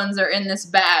other ones, are in this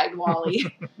bag,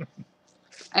 Wally.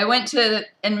 I went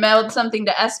and mailed something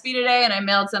to Espy today, and I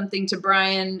mailed something to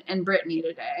Brian and Brittany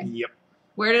today. Yep.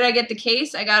 Where did I get the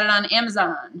case? I got it on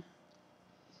Amazon.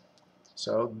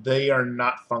 So they are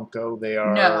not Funko. They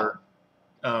are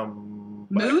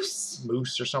Moose?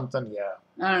 Moose or something, yeah.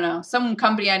 I don't know. Some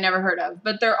company I never heard of.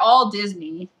 But they're all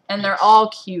Disney, and they're all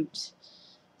cute.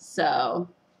 So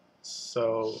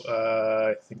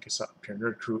I think it's up here.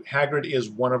 Nerd Crew. Hagrid is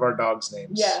one of our dog's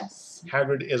names. Yes.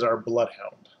 Hagrid is our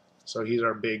bloodhound. So he's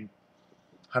our big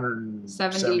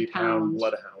 170-pound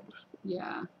bloodhound.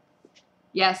 Yeah.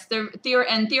 Yes, they're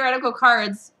theoretical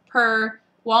cards per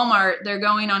Walmart. They're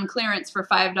going on clearance for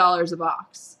 $5 a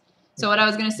box. So what I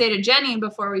was going to say to Jenny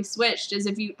before we switched is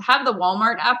if you have the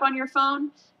Walmart app on your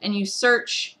phone and you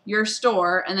search your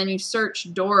store and then you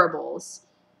search Doorables,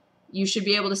 you should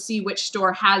be able to see which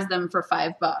store has them for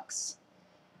 $5.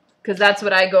 Because that's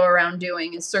what I go around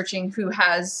doing, is searching who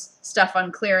has stuff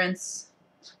on clearance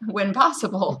when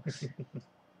possible.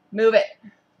 Move it.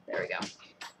 There we go.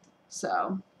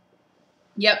 So,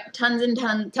 yep, tons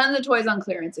of toys on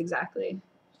clearance, exactly.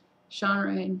 Sean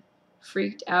Ryan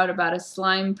freaked out about a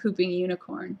slime pooping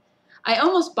unicorn. I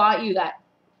almost bought you that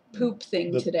poop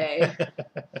thing today,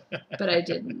 but I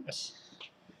didn't.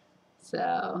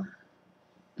 So,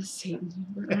 Satan,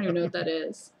 I don't even know what that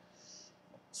is.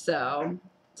 So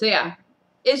yeah,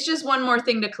 it's just one more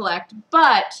thing to collect.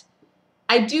 But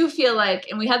I do feel like,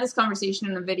 and we had this conversation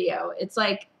in the video, it's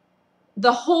like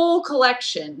the whole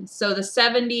collection, so the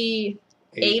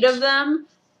 78 of them,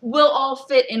 will all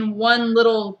fit in one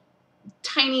little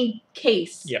tiny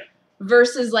case. Yeah.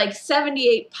 Versus like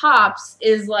 78 pops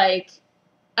is like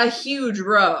a huge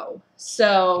row.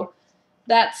 So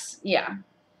that's, yeah,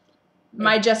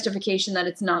 my justification that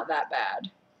it's not that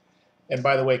bad. And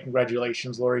by the way,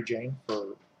 congratulations, Lori Jane,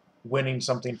 for winning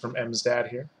something from M's dad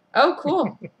here. Oh,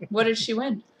 cool. What did she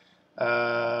win?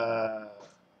 I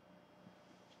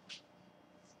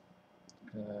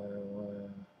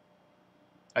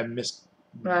missed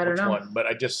which one, but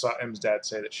I just saw M's dad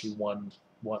say that she won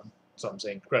one. So I'm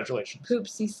saying congratulations.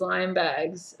 Poopsie slime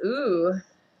bags. Ooh.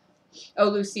 Oh,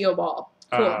 Lucille Ball.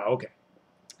 Cool. Okay.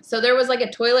 So there was like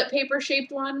a toilet paper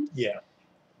shaped one. Yeah.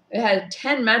 It had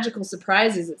 10 magical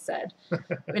surprises, it said.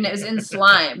 And it was in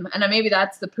slime. And maybe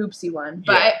that's the poopsie one.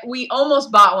 But yeah. we almost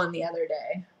bought one the other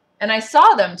day. And I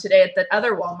saw them today at the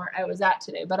other Walmart I was at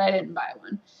today, but I didn't buy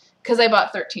one. Because I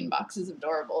bought 13 boxes of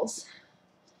Doorables.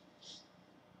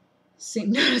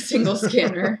 Not a single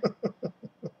scanner.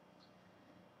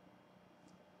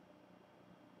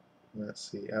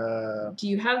 Let's see. Do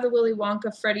you have the Willy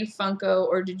Wonka Freddy Funko,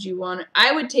 or did you want...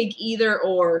 I would take either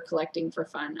or collecting for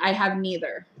fun. I have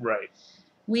neither. Right.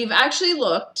 We've actually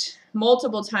looked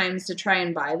multiple times to try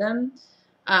and buy them.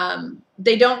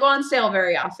 They don't go on sale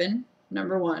very often,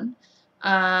 number one.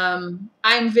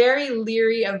 I'm very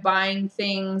leery of buying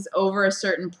things over a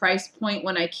certain price point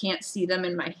when I can't see them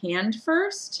in my hand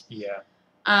first. Yeah.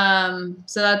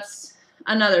 So that's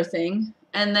another thing.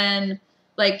 And then...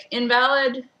 like,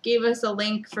 Invalid gave us a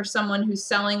link for someone who's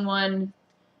selling one.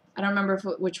 I don't remember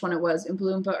which one it was, Oompa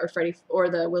Loompa or Freddy or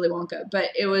the Willy Wonka. But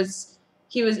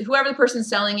whoever the person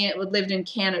selling it lived in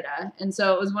Canada. And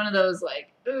so it was one of those,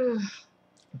 like, ugh.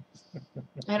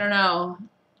 I don't know.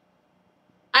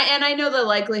 I know the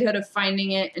likelihood of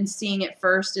finding it and seeing it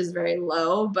first is very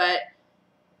low, but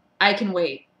I can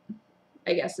wait,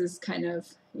 I guess, is kind of,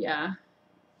 yeah.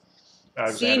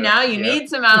 Alexandra. See, now you need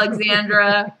some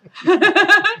Alexandra.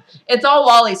 It's all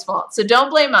Wally's fault. So don't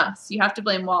blame us. You have to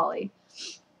blame Wally.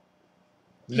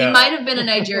 No. He might have been a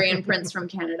Nigerian prince from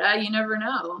Canada. You never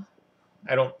know.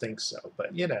 I don't think so,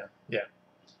 but you know, yeah.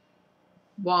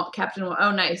 Captain Wall.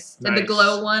 Oh, nice. And the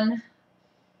glow one.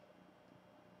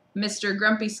 Mr.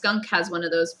 Grumpy Skunk has one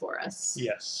of those for us.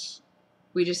 Yes.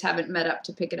 We just haven't met up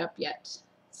to pick it up yet.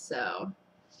 So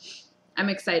I'm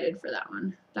excited for that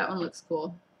one. That one looks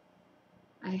cool.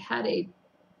 I had a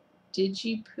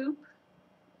Digi-Poop.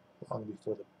 Long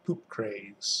before the poop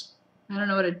craze. I don't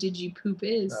know what a Digi-Poop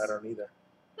is. I don't either.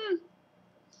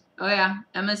 Oh, yeah.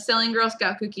 Emma's selling Girl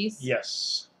Scout cookies.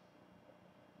 Yes.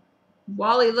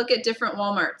 Wally, look at different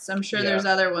Walmarts. I'm sure there's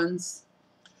other ones.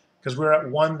 Because we're at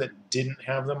one that didn't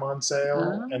have them on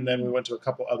sale, and then we went to a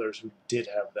couple others who did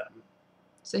have them.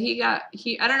 So I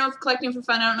don't know if collecting for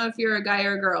fun, I don't know if you're a guy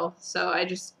or a girl, so I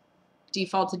just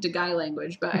defaulted to guy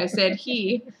language, but I said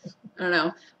I don't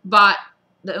know, bought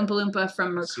the Oompa Loompa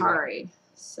from Mercari.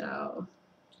 So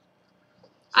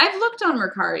I've looked on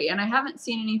Mercari, and I haven't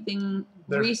seen anything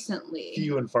recently.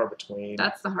 Few and far between.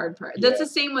 That's the hard part. Yeah. That's the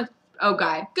same with,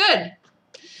 guy. Good.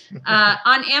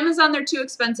 On Amazon, they're too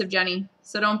expensive, Jenny,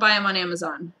 so don't buy them on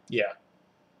Amazon. Yeah.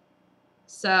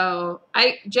 So,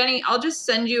 Jenny, I'll just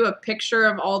send you a picture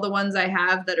of all the ones I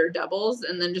have that are doubles,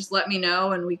 and then just let me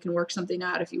know, and we can work something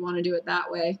out if you want to do it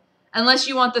that way. Unless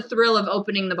you want the thrill of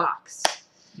opening the box.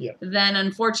 Yeah. Then,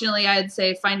 unfortunately, I'd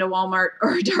say find a Walmart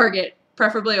or a Target,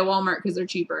 preferably a Walmart because they're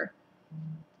cheaper.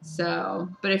 So,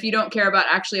 but if you don't care about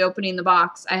actually opening the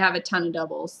box, I have a ton of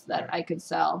doubles that I could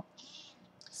sell.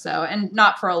 So, and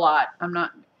not for a lot. I'm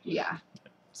not,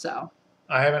 so.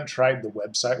 I haven't tried the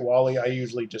website, Wally. I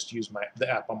usually just use the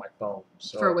app on my phone.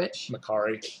 So for which?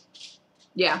 Mercari.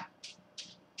 Yeah.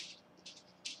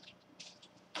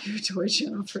 Your toy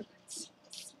channel for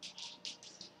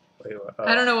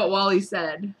I don't know what Wally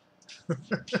said.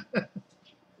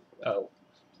 Oh.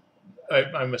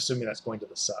 I'm assuming that's going to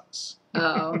the sucks.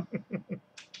 Oh.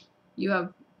 You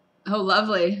have... Oh,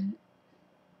 lovely.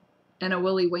 And a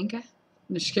Willy Wonka?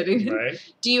 Just kidding. Right.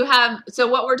 Do you have... So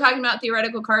what we're talking about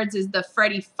theoretical cards is the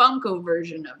Freddy Funko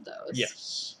version of those.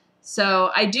 Yes.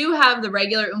 So I do have the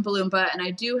regular Oompa Loompa, and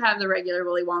I do have the regular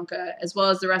Willy Wonka, as well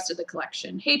as the rest of the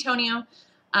collection. Hey, Tonio.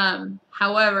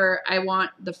 However, I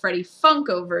want the Freddy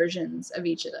Funko versions of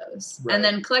each of those. Right. And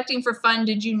then collecting for fun,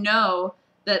 did you know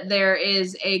that there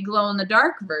is a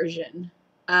glow-in-the-dark version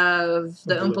of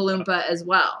the Oompa Loompa as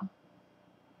well?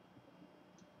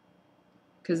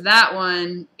 Because that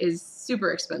one is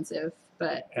super expensive,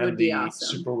 but and would be the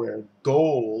awesome. super rare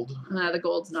gold. The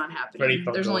gold's not happening.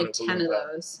 There's only 10 of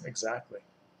those. Exactly.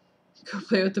 Go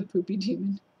play with the poopy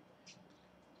demon.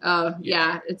 Oh,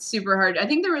 yeah, it's super hard. I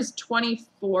think there was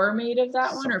 24 made of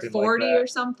that one, or 40 or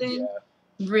something.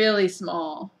 Yeah. Really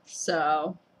small.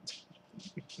 So,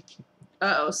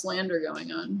 uh-oh, slander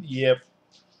going on. Yep.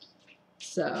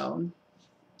 So,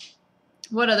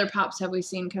 what other pops have we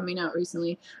seen coming out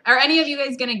recently? Are any of you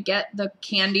guys going to get the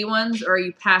candy ones, or are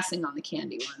you passing on the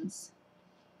candy ones?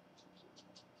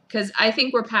 Because I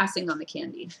think we're passing on the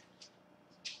candy.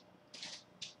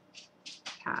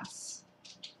 Pass.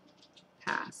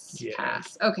 Pass. Yeah.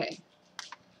 Pass. Okay.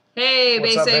 Hey,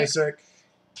 What's Basic. Up, Basic?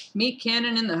 Meat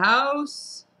Cannon in the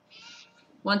house.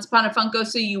 Once Upon a Funko,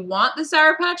 so you want the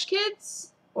Sour Patch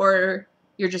Kids? Or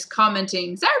you're just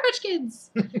commenting, Sour Patch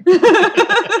Kids?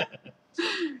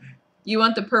 You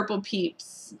want the purple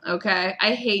Peeps, okay?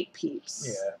 I hate Peeps.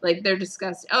 Yeah. Like, they're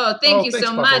disgusting. Oh, thank you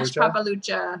so much, Papa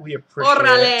Lucha. We appreciate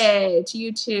it. To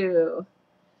you too.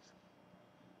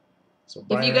 So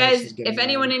if you guys, if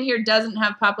anyone in here doesn't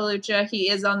have Papa Lucha, he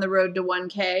is on the road to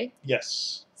 1K.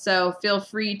 Yes. So feel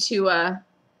free to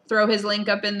throw his link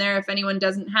up in there if anyone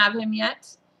doesn't have him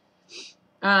yet.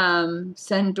 Send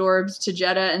Dorbs to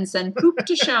Jeddah and send Poop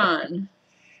to Sean.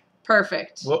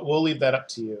 Perfect. We'll leave that up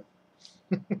to you.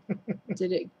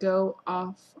 Did it go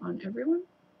off on everyone?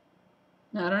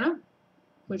 I don't know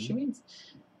what she means.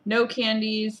 No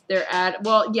candies. They're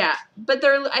well, yeah, but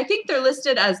I think they're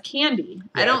listed as candy.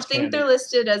 Yeah, I don't think they're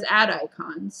listed as ad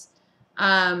icons.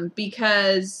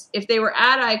 Because if they were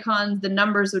ad icons, the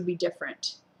numbers would be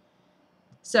different.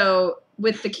 So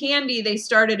with the candy, they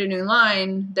started a new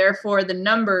line. Therefore, the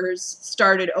numbers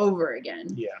started over again.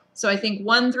 Yeah. So I think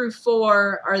 1 through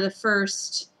 4 are the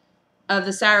first of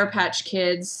the Sour Patch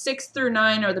Kids. 6 through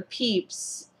 9 are the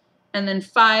Peeps. And then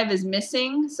 5 is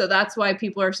missing. So that's why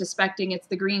people are suspecting it's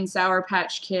the green Sour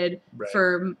Patch Kid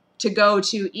to go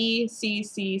to E, C,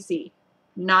 C, C.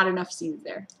 Not enough C's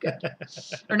there. Good.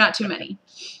 Or not too many.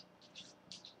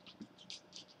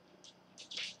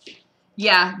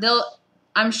 Yeah,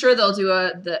 I'm sure they'll do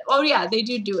oh yeah, they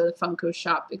do a Funko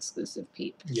Shop exclusive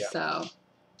Peep. Yeah. So.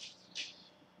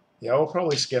 Yeah, we'll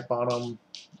probably skip on them.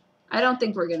 I don't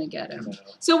think we're going to get him. No.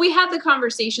 So we had the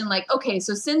conversation like, okay,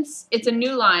 so since it's a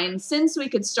new line, since we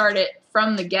could start it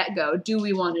from the get-go, do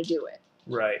we want to do it?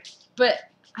 Right. But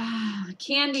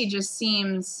candy just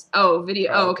seems... Oh,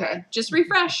 video. Oh, okay. Just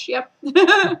refresh. Yep.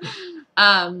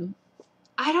 I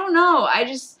don't know.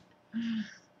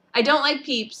 I don't like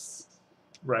Peeps.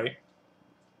 Right.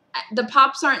 The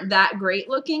Pops aren't that great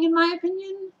looking, in my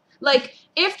opinion. Like,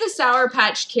 if the Sour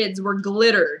Patch Kids were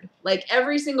glittered, like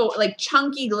every single, like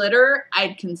chunky glitter,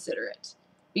 I'd consider it.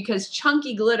 Because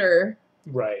chunky glitter,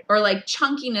 right, or like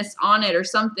chunkiness on it or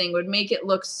something would make it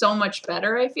look so much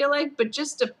better, I feel like. But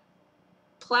just a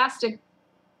plastic,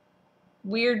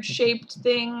 weird shaped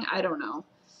thing, I don't know.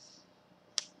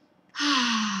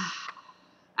 I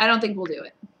don't think we'll do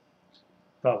it.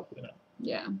 Probably not.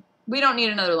 Yeah. We don't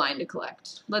need another line to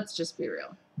collect. Let's just be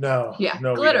real. No. Yeah.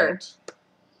 No, glitter.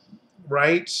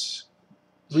 Right?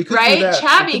 We could right? do that.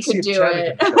 Chabby could do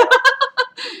it.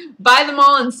 Buy them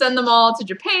all and send them all to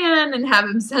Japan and have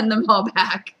him send them all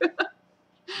back.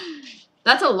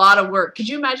 That's a lot of work. Could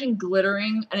you imagine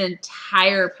glittering an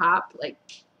entire pop? Like,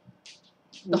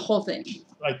 the whole thing.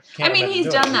 I mean, he's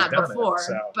done that before,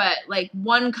 but like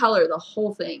one color, the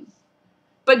whole thing.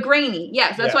 But grainy.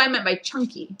 Yes, that's what I meant by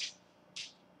chunky.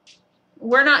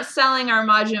 We're not selling our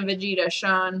Majin Vegeta,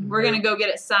 Sean. We're going to go get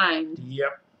it signed.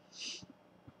 Yep.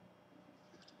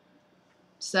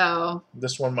 So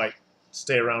this one might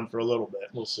stay around for a little bit.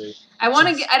 We'll see. I'd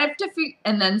have to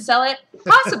and then sell it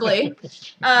possibly.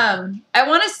 I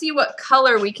want to see what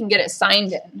color we can get it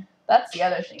signed in. That's the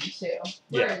other thing too.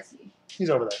 Where is he? He's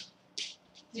over there.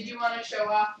 Did you want to show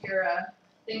off your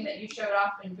thing that you showed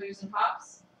off in Booze and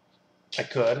Pops? I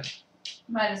could.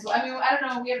 Might as well. I mean, I don't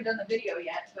know. We haven't done the video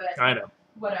yet, but I know.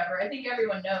 Whatever. I think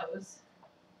everyone knows,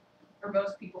 or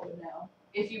most people would know,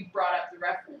 if you brought up the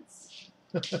reference.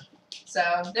 So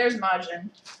there's Majin.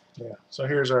 Yeah. So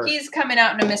here's our. He's coming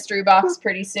out in a mystery box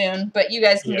pretty soon, but you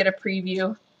guys can get a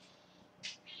preview.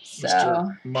 So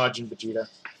Mr. Majin Vegeta.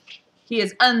 He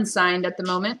is unsigned at the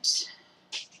moment.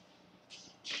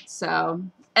 So,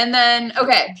 and then,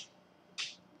 okay.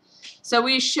 So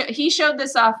he showed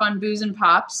this off on Booze and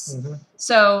Pops. Mm-hmm.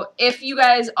 So if you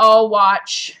guys all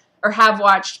watch or have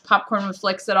watched Popcorn with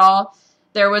Flicks at all,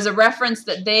 there was a reference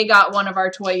that they got one of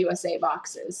our Toy USA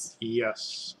boxes.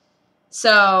 Yes.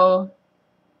 So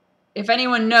if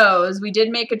anyone knows, we did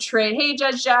make a trade. Hey,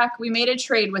 Judge Jack, we made a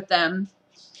trade with them.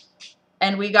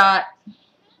 And we got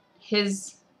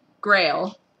his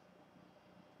Grail.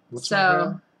 What's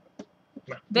so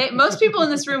my Grail? Most people in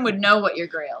this room would know what your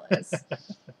Grail is.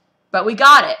 But we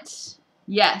got it.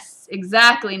 Yes,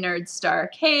 exactly, Nerd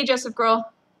Stark. Hey, Joseph Grohl.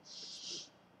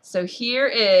 So here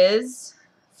is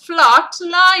Flocked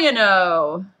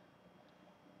Lion-O.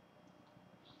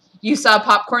 You saw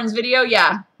Popcorn's video?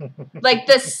 Yeah. Like,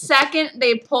 the second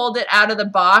they pulled it out of the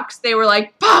box, they were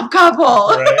like, Pop Couple!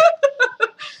 Right.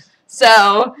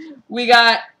 So we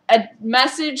got a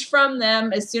message from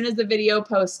them as soon as the video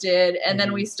posted, and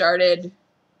then we started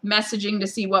messaging to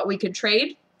see what we could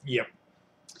trade. Yep.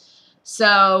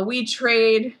 So we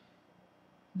trade.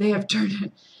 They have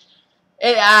turned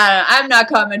it. I'm not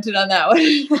commenting on that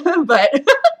one,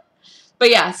 but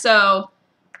yeah. So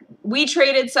we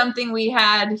traded something we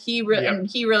had. And he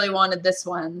really wanted this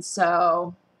one,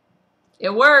 so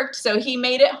it worked. So he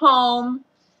made it home.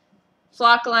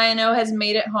 Flock Lion-O has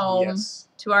made it home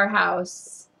to our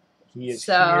house. He is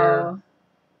here.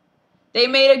 They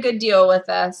made a good deal with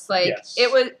us. Like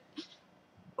it was.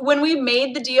 When we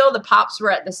made the deal, the Pops were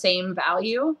at the same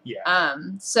value. Yeah.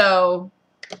 So,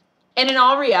 and in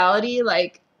all reality,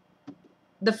 like,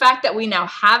 the fact that we now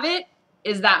have it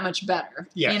is that much better.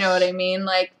 Yes. You know what I mean?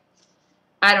 Like,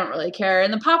 I don't really care.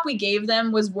 And the Pop we gave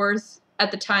them was worth, at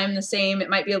the time, the same. It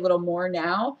might be a little more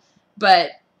now.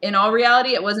 But in all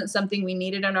reality, it wasn't something we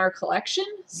needed in our collection.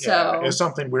 So it's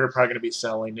something we're probably going to be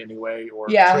selling anyway or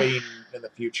trading in the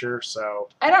future. So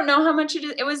I don't know how much it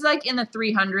is. It was like in the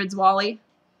 300s, Wally.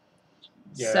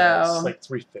 Yeah, so it's like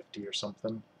 350 or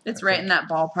something. It's right in that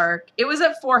ballpark. It was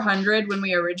at 400 when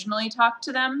we originally talked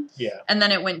to them. Yeah. And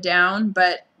then it went down,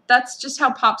 but that's just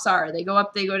how Pops are. They go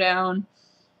up, they go down.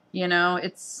 You know,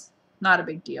 it's not a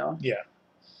big deal. Yeah.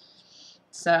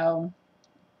 So.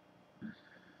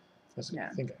 I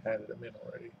think I had them in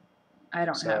already. I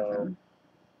don't have them.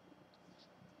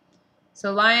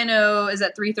 So Lion-O is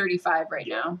at 335 right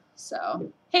now.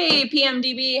 So, hey,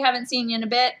 PMDB, haven't seen you in a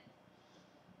bit.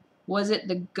 Was it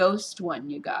the ghost one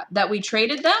you got? That we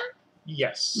traded them?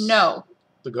 Yes. No.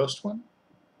 The ghost one?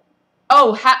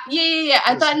 Oh, yeah.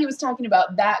 I thought he was talking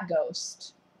about that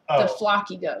ghost. Oh. The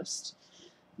flocky ghost.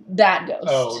 That ghost.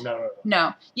 Oh, no.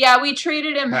 No. Yeah, we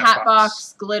traded him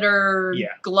Hatbox, Glitter,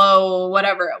 Glow,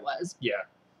 whatever it was. Yeah.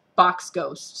 Box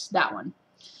Ghost, that one.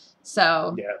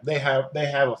 So. Yeah, they have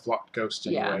a flocked ghost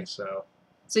anyway, so.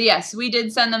 So, yes, we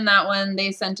did send them that one.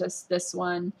 They sent us this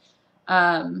one.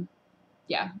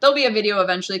 Yeah, there'll be a video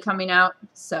eventually coming out.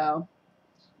 So,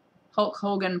 Hulk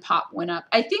Hogan Pop went up.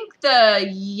 I think the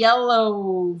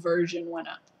yellow version went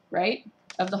up, right?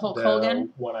 Of the Hulk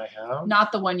Hogan. The one I have?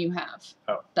 Not the one you have.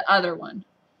 Oh. The other one.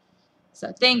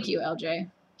 So, thank you, LJ.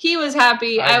 He was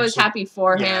happy. I was happy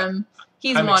for him.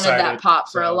 He's wanted that Pop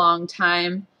for a long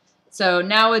time. So,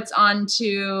 now it's on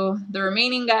to the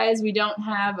remaining guys we don't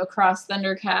have across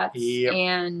Thundercats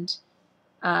and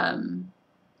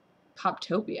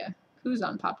Poptopia. Who's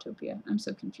on Poptopia? I'm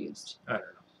so confused. I don't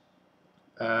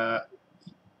know.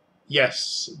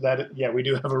 Yes, we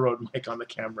do have a Rode mic on the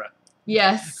camera.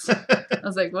 Yes. I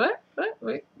was like, what? What?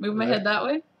 Wait, move my head that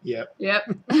way? Yep.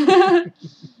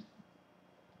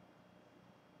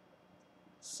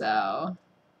 So,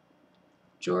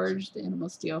 George, the Animal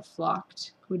Steel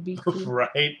flocked would be cool.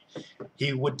 Right.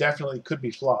 He could be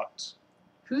flocked.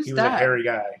 Who's that? He was a hairy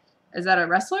guy. Is that a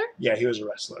wrestler? Yeah, he was a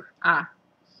wrestler. Ah.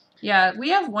 Yeah, we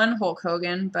have one Hulk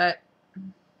Hogan, but...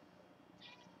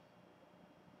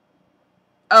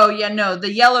 Oh, yeah, no,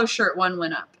 the yellow shirt one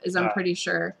went up, I'm pretty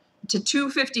sure, to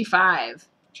 $255.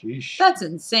 Jeez. That's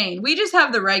insane. We just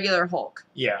have the regular Hulk.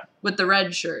 Yeah. With the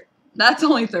red shirt. That's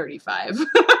only $35.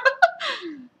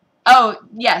 Oh,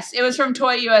 yes, it was from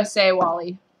Toy USA,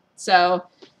 Wally. So,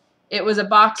 it was a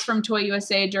box from Toy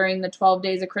USA during the 12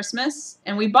 Days of Christmas,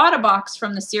 and we bought a box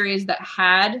from the series that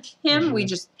had him. Mm-hmm. We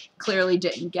just clearly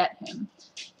didn't get him.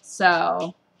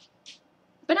 So,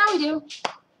 but now we do.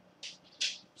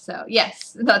 So,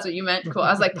 yes, that's what you meant. Cool.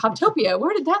 I was like, Poptopia,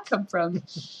 where did that come from?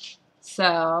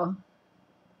 So,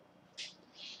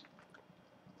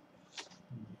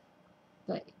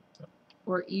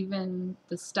 or even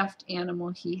the stuffed animal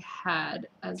he had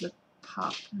as a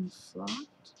Pop and Flocked.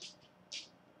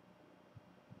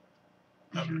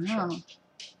 I don't know.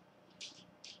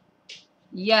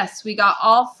 Yes, we got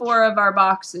all 4 of our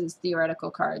boxes,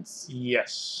 theoretical cards.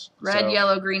 Yes. Red,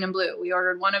 yellow, green, and blue. We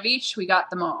ordered 1 of each. We got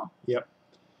them all. Yep.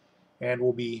 And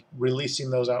we'll be releasing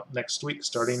those out next week,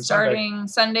 starting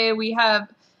Sunday. We have,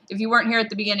 if you weren't here at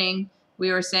the beginning,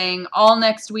 we were saying all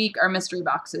next week are mystery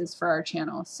boxes for our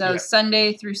channel. So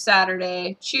Sunday through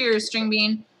Saturday, cheers, String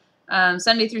Bean.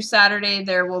 Sunday through Saturday,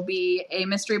 there will be a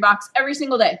mystery box every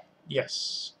single day.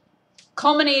 Yes.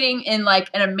 Culminating in like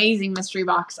an amazing mystery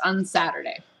box on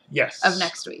Saturday. Yes. Of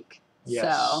next week. Yes.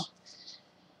 So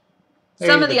hey,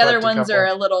 some of the other ones are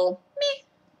a little meh,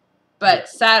 but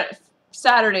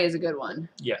Saturday is a good one.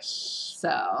 Yes.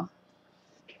 So,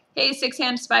 hey,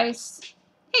 6-Hand Spice.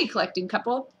 Hey, collecting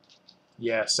couple.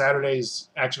 Yeah, Saturdays,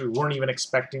 actually, we weren't even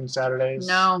expecting Saturdays.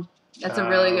 No, that's a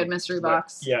really good mystery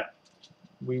box. Yeah,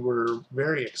 we were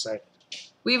very excited.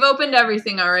 We've opened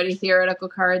everything already, theoretical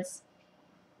cards.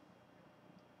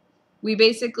 We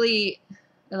basically,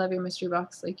 I love your mystery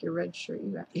box, like your red shirt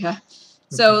you got. Yeah.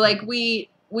 So, like, we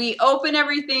open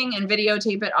everything and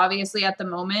videotape it, obviously, at the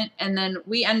moment, and then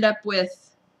we end up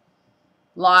with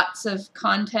lots of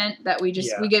content that we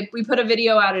just, we put a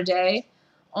video out a day,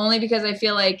 only because I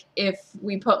feel like if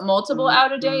we put multiple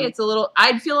out a day, it's a little,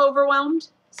 I'd feel overwhelmed,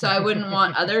 so I wouldn't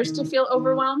want others to feel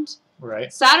overwhelmed.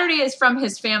 Right. Saturday is from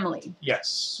his family.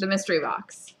 Yes. The mystery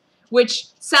box, which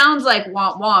sounds like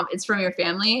womp womp, it's from your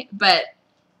family, but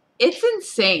it's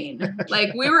insane.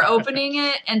 Like, we were opening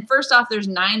it, and first off, there's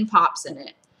 9 pops in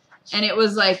it. And it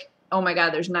was like, oh my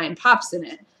God, there's 9 pops in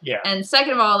it. Yeah. And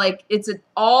second of all, like, it's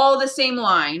all the same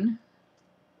line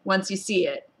once you see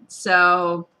it.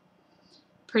 So,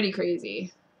 pretty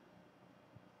crazy.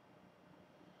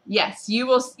 Yes,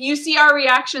 you see our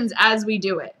reactions as we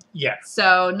do it. Yeah.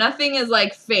 So, nothing is,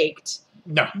 like, faked.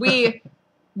 No. We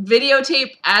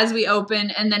videotape as we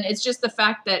open, and then it's just the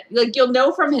fact that, like, you'll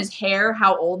know from his hair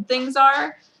how old things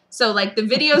are. So, like, the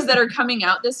videos that are coming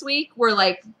out this week were,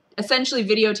 like, essentially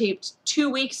videotaped 2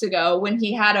 weeks ago when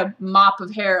he had a mop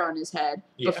of hair on his head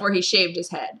before he shaved his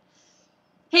head.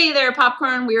 Hey there,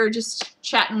 Popcorn. We were just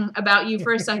chatting about you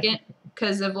for a second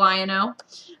because of Lion-O.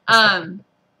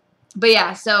 But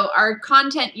yeah, so our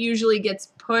content usually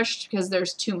gets pushed because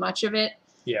there's too much of it.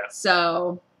 Yeah.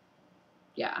 So,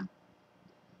 yeah.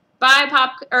 Bye,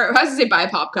 Pop, or I was going to say bye,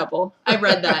 Pop Couple. I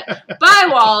read that. Bye,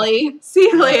 Wally. See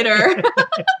you later.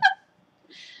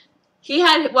 He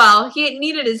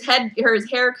needed his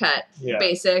haircut,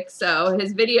 basic. So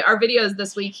our videos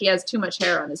this week, he has too much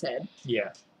hair on his head.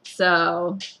 Yeah.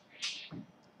 So,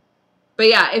 but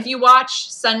yeah, if you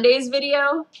watch Sunday's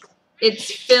video,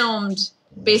 it's filmed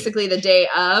basically the day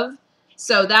of.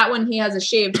 So that one, he has a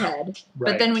shaved head.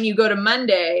 Right. But then when you go to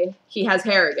Monday, he has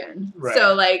hair again. Right.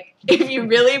 So, like, if you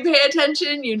really pay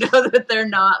attention, you know that they're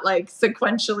not, like,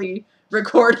 sequentially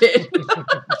recorded.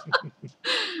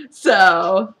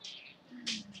 So,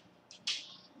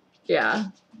 yeah.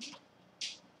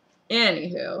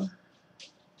 Anywho.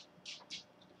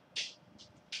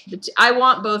 I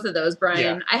want both of those,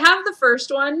 Brian. Yeah. I have the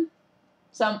first one.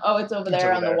 It's over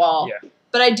there on the wall. Yeah.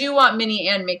 But I do want Minnie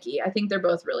and Mickey. I think they're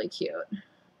both really cute.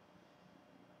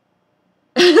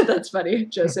 That's funny,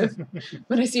 Joseph.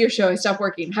 When I see your show, I stop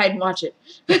working. Hide and watch it.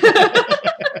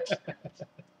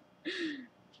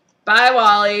 Bye,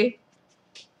 Wally.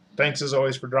 Thanks, as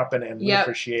always, for dropping in. We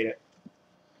appreciate it.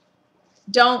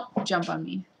 Don't jump on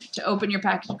me to open your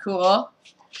package. Cool.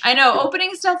 I know.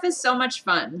 Opening stuff is so much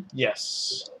fun.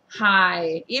 Yes.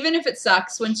 Hi. Even if it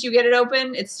sucks, once you get it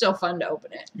open, it's still fun to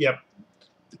open it. Yep.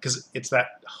 Because it's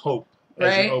that hope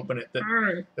as you open it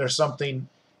that there's something,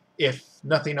 if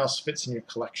nothing else, fits in your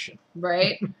collection.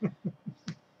 Right.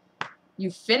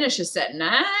 You finish a set.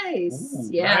 Nice. Ooh,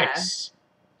 yeah. Nice.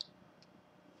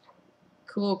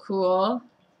 Cool, cool.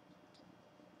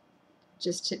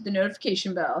 Just hit the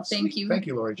notification bell. Thank you. Thank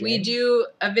you, Lori Jane. We do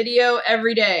a video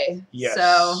every day. Yes.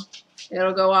 So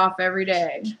it'll go off every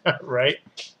day. Right.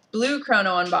 Blue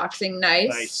Chrono unboxing. Nice.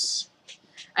 Nice.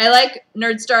 I like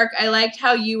Nerd Stark. I liked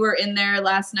how you were in there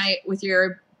last night with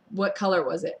your, what color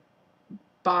was it?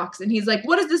 Box. And he's like,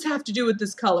 what does this have to do with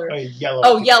this color? Yellow.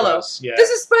 Oh, yellow. Yeah. This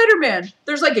is Spider-Man.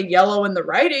 There's like a yellow in the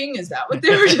writing. Is that what they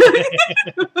were doing?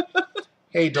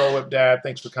 Hey, Dole Whip Dad.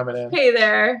 Thanks for coming in. Hey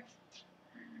there.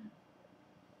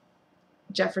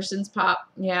 Jefferson's Pop.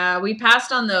 Yeah, we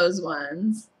passed on those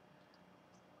ones.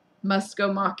 Must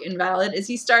go mock invalid. Is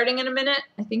he starting in a minute?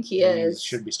 I think he is. He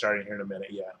should be starting here in a minute,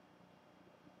 yeah.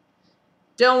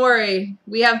 Don't worry.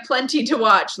 We have plenty to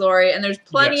watch, Lori, and there's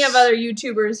plenty of other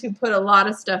YouTubers who put a lot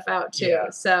of stuff out, too.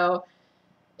 Yeah. So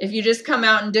if you just come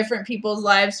out in different people's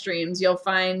live streams, you'll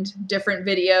find different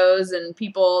videos and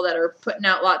people that are putting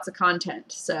out lots of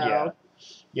content. So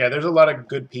Yeah, there's a lot of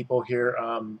good people here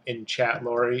in chat,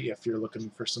 Lori, if you're looking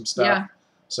for some stuff. Yeah.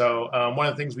 So one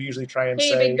of the things we usually try and Hey,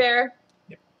 say Big Bear.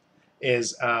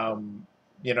 is,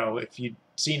 you know, if you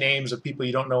see names of people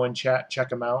you don't know in chat, check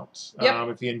them out. Yep.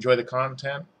 If you enjoy the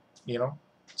content, you know,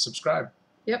 subscribe.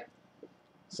 Yep.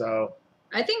 So.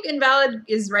 I think invalid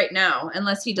is right now,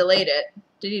 unless he delayed it.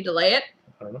 Did he delay it?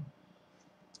 I don't know.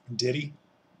 Did he?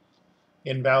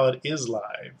 Invalid is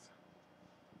live,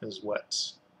 is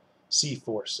what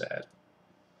C4 said.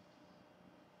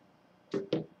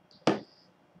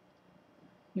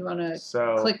 You want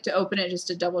to click to open it just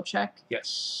to double check?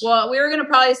 Yes. Well, we're gonna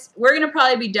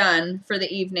probably be done for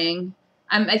the evening.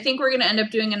 I think we're gonna end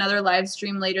up doing another live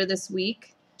stream later this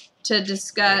week to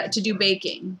do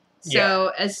baking.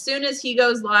 So as soon as he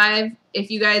goes live, if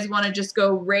you guys want to just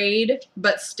go raid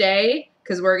but stay,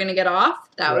 because we're gonna get off,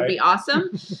 that would be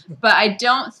awesome. But I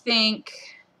don't think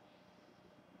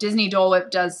Disney Dole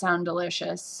Whip does sound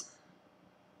delicious.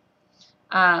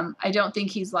 I don't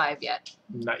think he's live yet.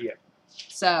 Not yet.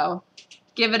 So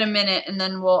give it a minute and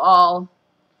then we'll all...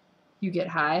 You get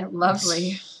high.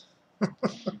 Lovely.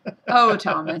 Oh,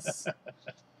 Thomas.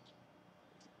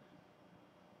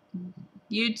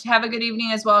 You have a good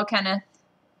evening as well, Kenneth.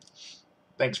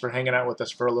 Thanks for hanging out with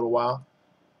us for a little while.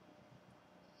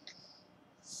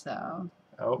 So,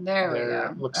 oh, there we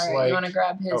go. Looks all right, like... You want to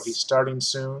grab his... Oh, he's starting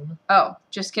soon. Oh,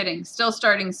 just kidding. Still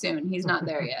starting soon. He's not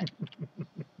there yet.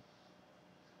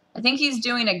 I think he's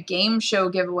doing a game show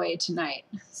giveaway tonight.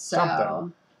 So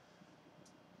something.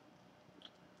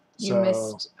 You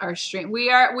missed our stream.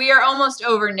 We are almost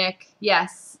over, Nick.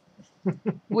 Yes.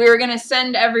 We're gonna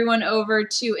send everyone over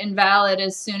to Invalid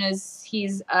as soon as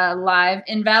he's live.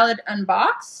 Invalid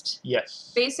Unboxed.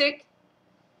 Yes. Basic.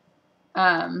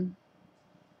 Night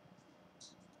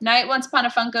Once Upon a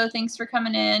Funko. Thanks for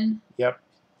coming in. Yep.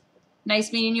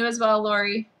 Nice meeting you as well,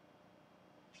 Lori.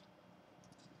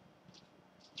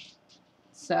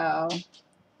 So,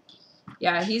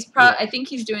 yeah, I think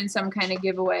he's doing some kind of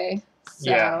giveaway.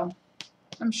 So,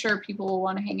 I'm sure people will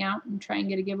want to hang out and try and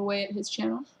get a giveaway at his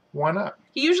channel. Why not?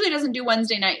 He usually doesn't do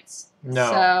Wednesday nights.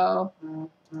 No.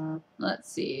 So, let's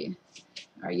see.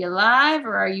 Are you live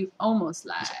or are you almost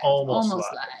live? He's almost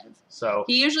live. So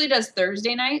he usually does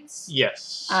Thursday nights.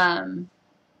 Yes.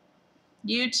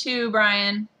 You too,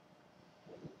 Brian.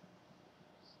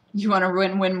 You want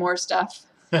to win more stuff?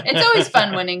 It's always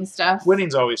fun winning stuff.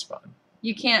 Winning's always fun.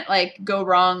 You can't go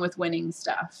wrong with winning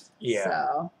stuff.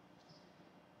 Yeah.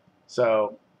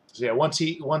 So yeah, once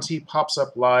he pops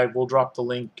up live, we'll drop the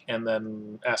link and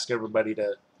then ask everybody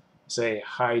to say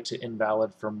hi to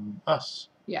Invalid from us.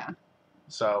 Yeah.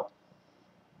 So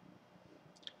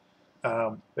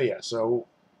but yeah, so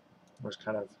we're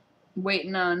kind of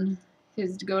waiting on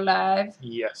his to go live.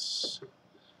 Yes.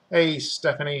 Hey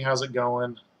Stephanie, how's it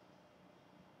going?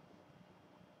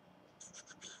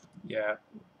 Yeah,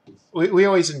 we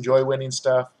always enjoy winning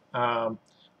stuff.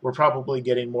 We're probably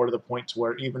getting more to the point to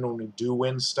where even when we do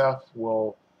win stuff,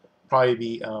 we'll probably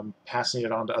be passing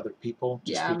it on to other people.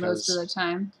 Just because most of the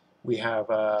time. We have...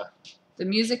 the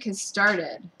music has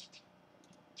started.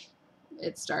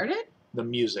 It started? The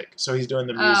music. So he's doing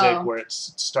the music where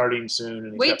it's starting soon.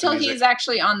 And wait till he's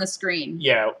actually on the screen.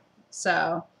 Yeah.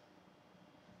 So...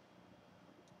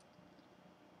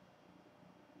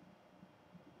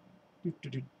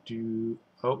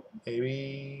 Oh,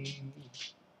 maybe.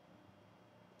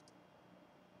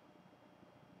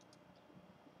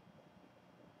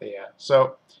 But yeah.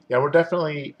 So yeah, we're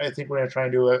definitely. I think we're gonna try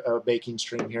and do a baking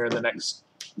stream here in the next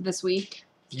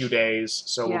few days.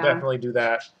 So we'll definitely do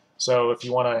that. So if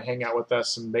you want to hang out with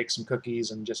us and bake some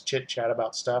cookies and just chit chat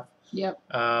about stuff. Yep.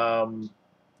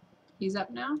 He's up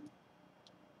now.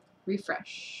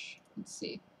 Refresh. Let's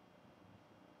see.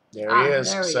 There he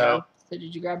is. There we go. So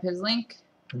did you grab his link?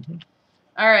 Mm-hmm.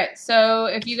 All right. So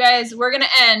if you guys, we're going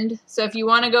to end. So if you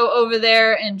want to go over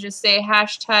there and just say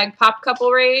hashtag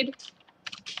 #PopCoupleRaid.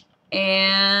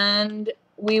 And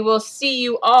we will see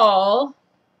you all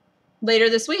later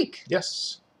this week.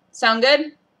 Yes. Sound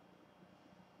good?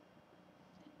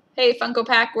 Hey, Funko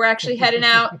Pack, we're actually heading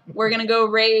out. We're going to go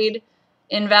raid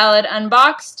Invalid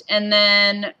Unboxed, and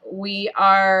then we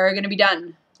are going to be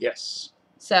done. Yes.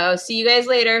 So, see you guys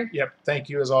later. Yep. Thank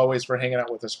you, as always, for hanging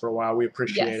out with us for a while. We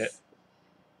appreciate it.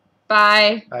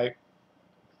 Bye. Bye.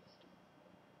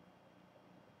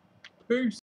 Peace.